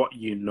 but what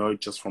you know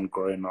just from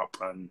growing up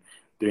and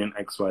doing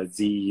X, Y,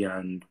 Z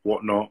and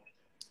whatnot,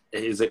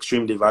 it is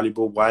extremely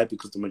valuable. Why?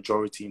 Because the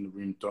majority in the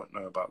room don't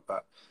know about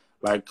that.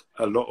 Like,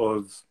 a lot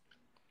of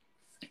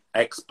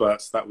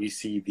experts that we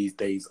see these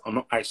days are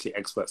not actually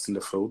experts in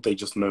the field. They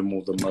just know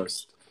more than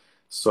most.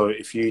 So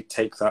if you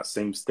take that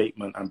same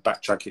statement and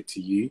backtrack it to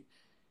you,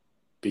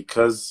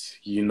 because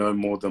you know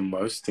more than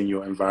most in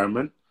your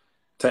environment,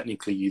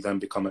 technically you then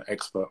become an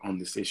expert on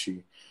this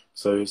issue.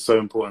 So it's so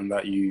important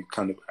that you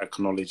kind of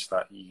acknowledge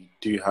that you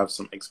do have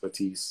some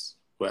expertise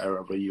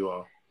wherever you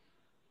are.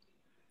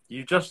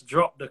 You just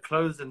dropped the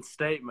closing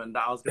statement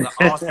that I was going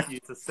to ask you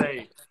to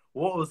say.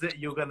 What was it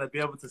you're going to be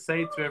able to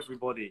say to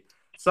everybody?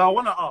 So I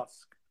want to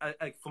ask,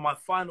 for my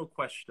final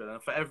question,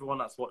 and for everyone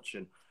that's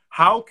watching,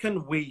 how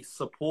can we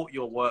support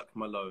your work,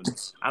 Malone?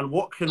 And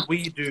what can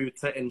we do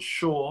to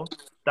ensure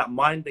that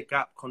Mind the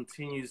Gap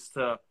continues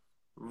to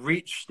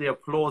reach the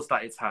applause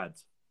that it's had?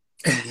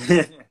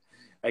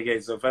 Okay,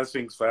 so first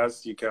things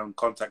first, you can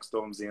contact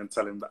Stormzy and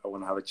tell him that I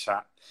want to have a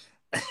chat.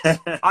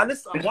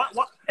 Listen,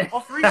 what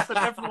off recent,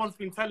 everyone's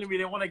been telling me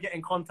they want to get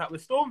in contact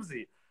with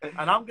Stormzy,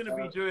 and I'm going to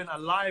be doing a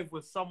live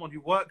with someone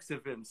who works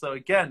with him. So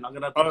again, I'm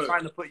going to be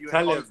trying to put you in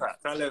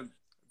contact.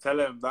 Tell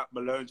him that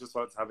Malone just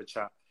wants to have a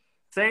chat.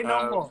 Say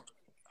no more.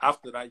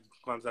 After that, you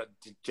can contact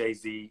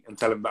Jay-Z and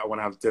tell him that I want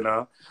to have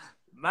dinner.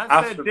 Man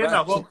said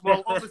dinner.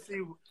 Well,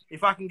 obviously,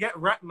 if I can get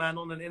Rapman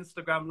on an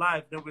Instagram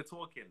live, then we're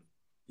talking.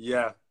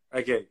 Yeah.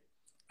 Okay.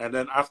 And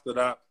then after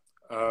that,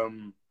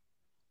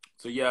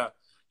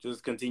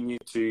 just continue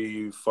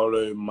to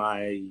follow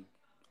my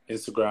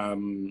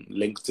Instagram,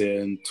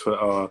 LinkedIn,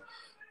 Twitter.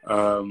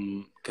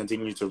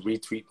 Continue to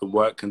retweet the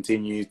work.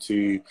 Continue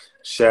to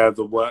share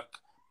the work.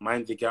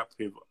 Mind the Gap.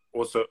 We've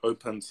also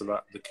open so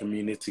that the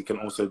community can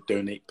also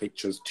donate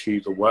pictures to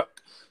the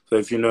work. So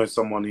if you know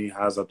someone who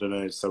has, I don't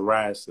know,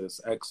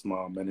 psoriasis,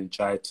 eczema,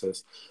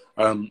 meningitis,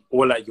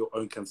 all at your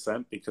own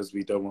consent, because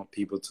we don't want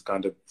people to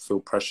kind of feel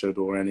pressured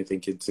or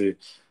anything into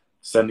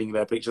sending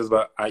their pictures,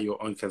 but at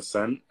your own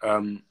consent.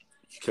 You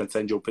can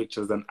send your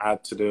pictures and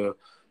add to the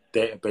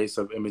database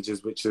of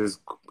images, which is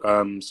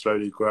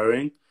slowly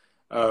growing.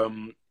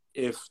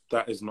 If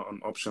that is not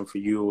an option for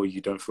you or you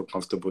don't feel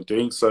comfortable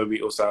doing so,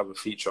 we also have a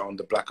feature on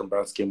the Black and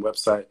Brown Skin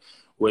website,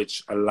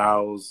 which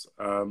allows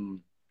you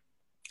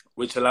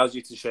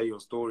to share your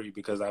story,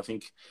 because I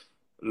think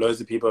loads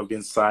of people have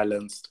been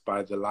silenced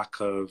by the lack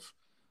of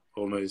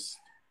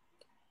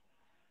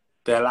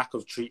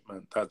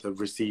treatment that they've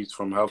received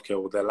from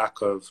healthcare, or their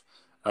lack of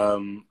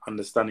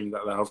understanding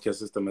that the healthcare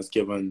system has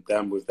given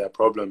them with their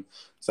problem.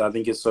 So I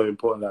think it's so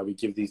important that we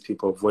give these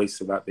people a voice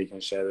so that they can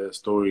share their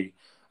story.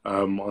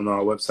 On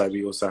our website,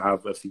 we also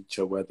have a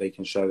feature where they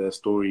can share their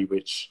story,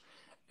 which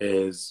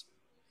is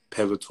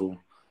pivotal.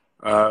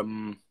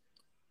 And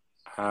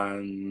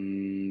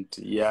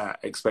yeah,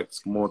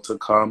 expect more to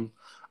come.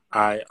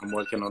 I am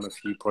working on a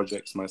few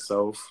projects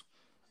myself.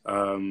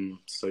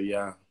 So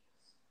yeah.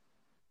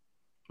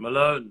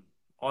 Malone,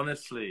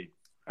 honestly.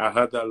 I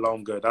heard that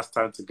alarm go. That's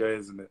time to go,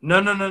 isn't it?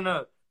 No.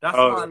 That's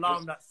my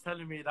alarm that's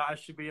telling me that I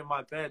should be in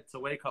my bed to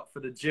wake up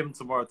for the gym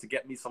tomorrow to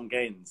get me some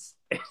gains.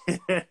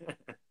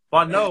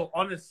 But no,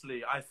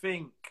 honestly, I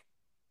think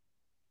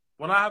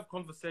when I have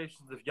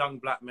conversations with young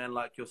black men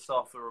like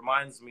yourself, it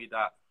reminds me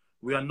that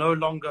we are no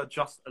longer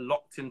just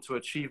locked into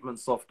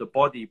achievements of the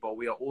body, but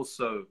we are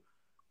also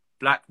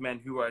black men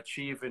who are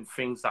achieving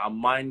things that are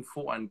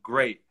mindful and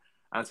great,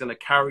 and it's going to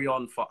carry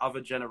on for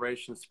other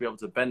generations to be able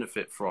to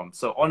benefit from.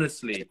 So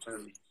honestly,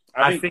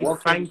 I think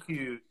thank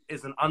you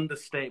is an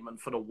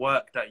understatement for the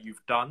work that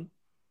you've done.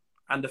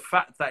 And the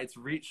fact that it's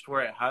reached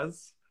where it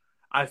has,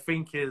 I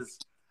think is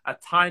a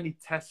tiny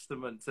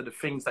testament to the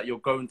things that you're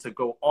going to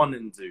go on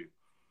and do.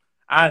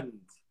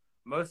 And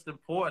most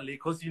importantly,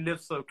 because you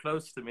live so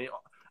close to me,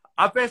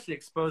 I basically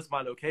exposed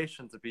my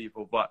location to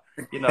people, but,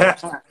 you know,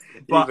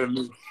 but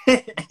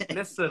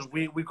listen,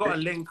 we got to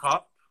link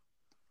up.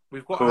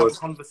 We've got to have a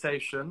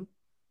conversation,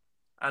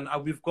 and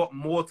we've got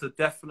more to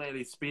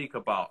definitely speak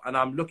about. And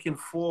I'm looking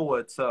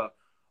forward to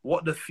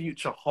what the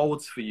future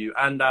holds for you.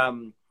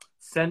 And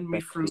send me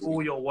through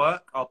all your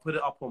work. I'll put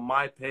it up on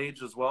my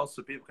page as well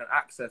so people can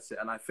access it.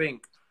 And I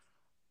think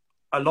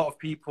a lot of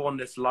people on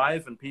this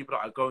live and people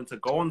that are going to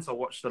go on to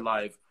watch the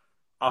live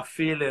are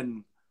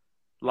feeling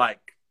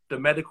like the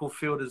medical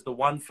field is the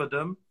one for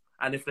them.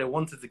 And if they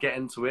wanted to get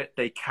into it,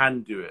 they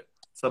can do it.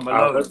 So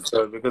Malone, I hope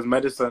so, because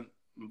medicine,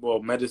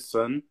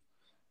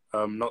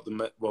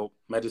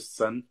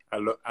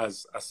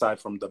 as aside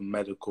from the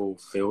medical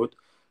field,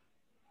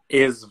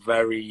 is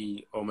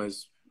very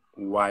almost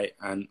white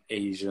and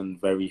Asian,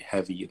 very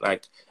heavy.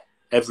 Like,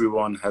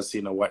 everyone has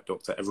seen a white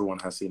doctor, everyone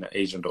has seen an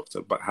Asian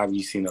doctor, but have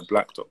you seen a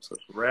black doctor?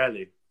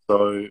 Rarely.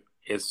 So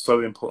it's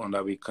so important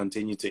that we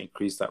continue to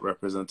increase that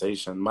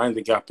representation. Mind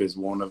the Gap is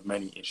one of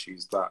many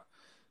issues that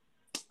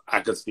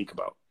I could speak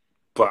about.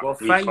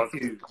 But we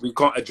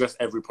can't address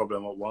every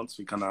problem at once.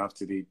 We kind of have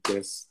to do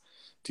the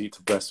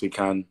best we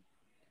can.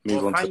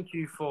 Thank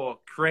you for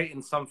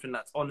creating something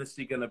that's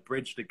honestly going to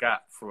bridge the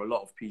gap for a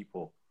lot of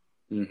people.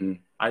 Mm-hmm.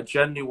 I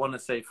genuinely want to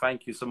say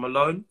thank you. So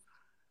Malone,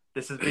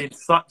 this has been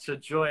such a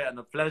joy and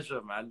a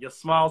pleasure, man. Your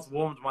smiles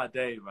warmed my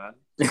day, man.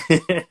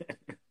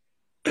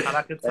 And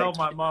I can tell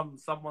my mum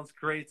someone's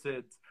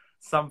created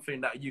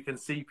something that you can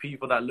see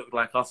people that look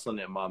like us on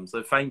it, mum.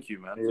 So thank you,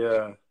 man.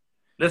 Yeah.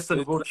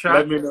 Listen, we'll chat.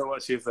 Let me know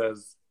what she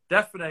says.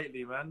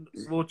 Definitely, man.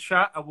 We'll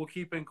chat and we'll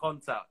keep in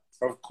contact.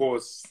 Of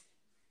course.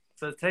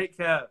 So take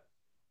care.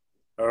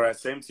 All right.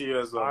 Same to you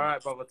as well. All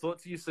right, brother.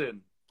 Talk to you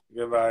soon.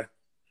 Goodbye.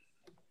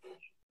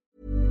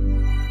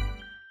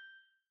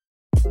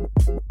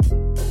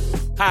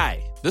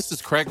 Hi, this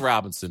is Craig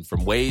Robinson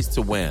from Ways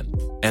to Win,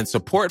 and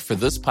support for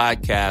this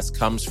podcast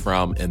comes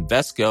from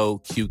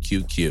Invesco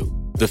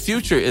QQQ. The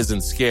future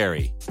isn't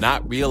scary.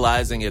 Not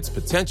realizing its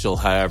potential,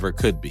 however,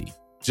 could be.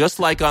 Just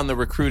like on the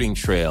recruiting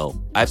trail,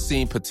 I've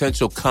seen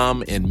potential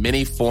come in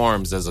many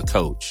forms as a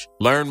coach.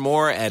 Learn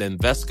more at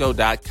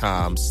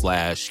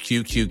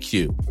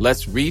Invesco.com/QQQ.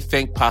 Let's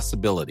rethink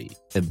possibility.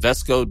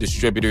 Invesco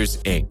Distributors,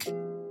 Inc.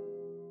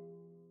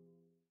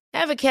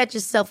 Ever catch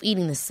yourself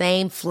eating the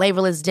same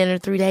flavorless dinner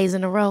 3 days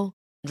in a row?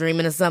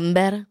 Dreaming of something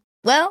better?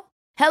 Well,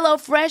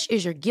 HelloFresh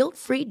is your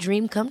guilt-free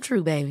dream come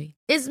true, baby.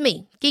 It's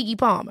me, Keke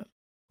Palmer.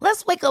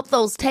 Let's wake up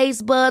those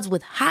taste buds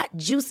with hot,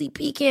 juicy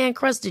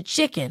pecan-crusted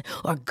chicken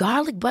or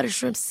garlic butter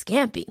shrimp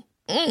scampi.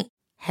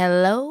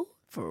 Hello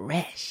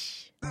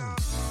Fresh.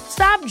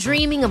 Stop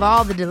dreaming of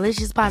all the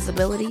delicious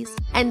possibilities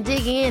and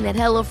dig in at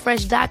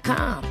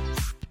HelloFresh.com.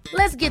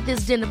 Let's get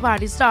this dinner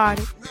party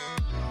started.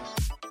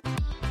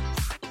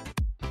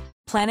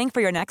 Planning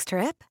for your next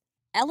trip?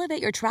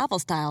 Elevate your travel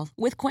style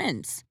with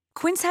Quince.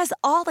 Quince has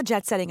all the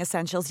jet-setting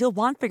essentials you'll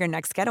want for your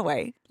next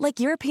getaway, like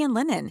European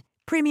linen,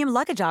 premium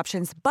luggage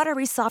options,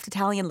 buttery soft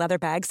Italian leather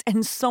bags,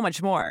 and so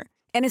much more.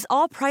 And is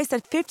all priced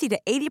at 50 to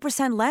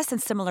 80% less than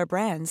similar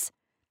brands.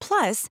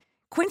 Plus,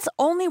 Quince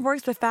only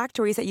works with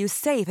factories that use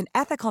safe and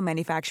ethical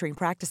manufacturing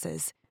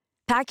practices.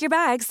 Pack your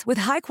bags with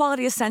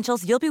high-quality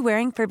essentials you'll be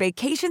wearing for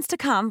vacations to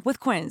come with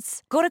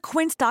Quince. Go to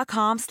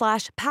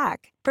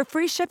quince.com/pack for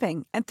free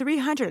shipping and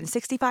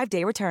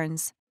 365-day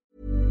returns.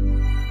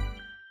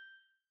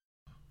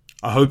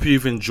 I hope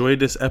you've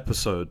enjoyed this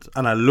episode,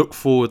 and I look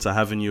forward to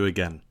having you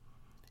again.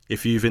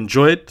 If you've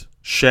enjoyed,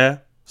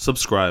 share,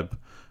 subscribe,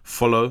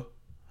 follow,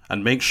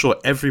 and make sure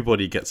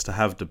everybody gets to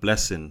have the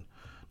blessing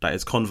that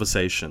is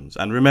conversations.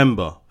 And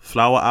remember,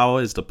 Flower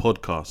Hour is the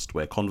podcast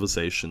where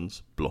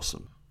conversations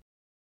blossom.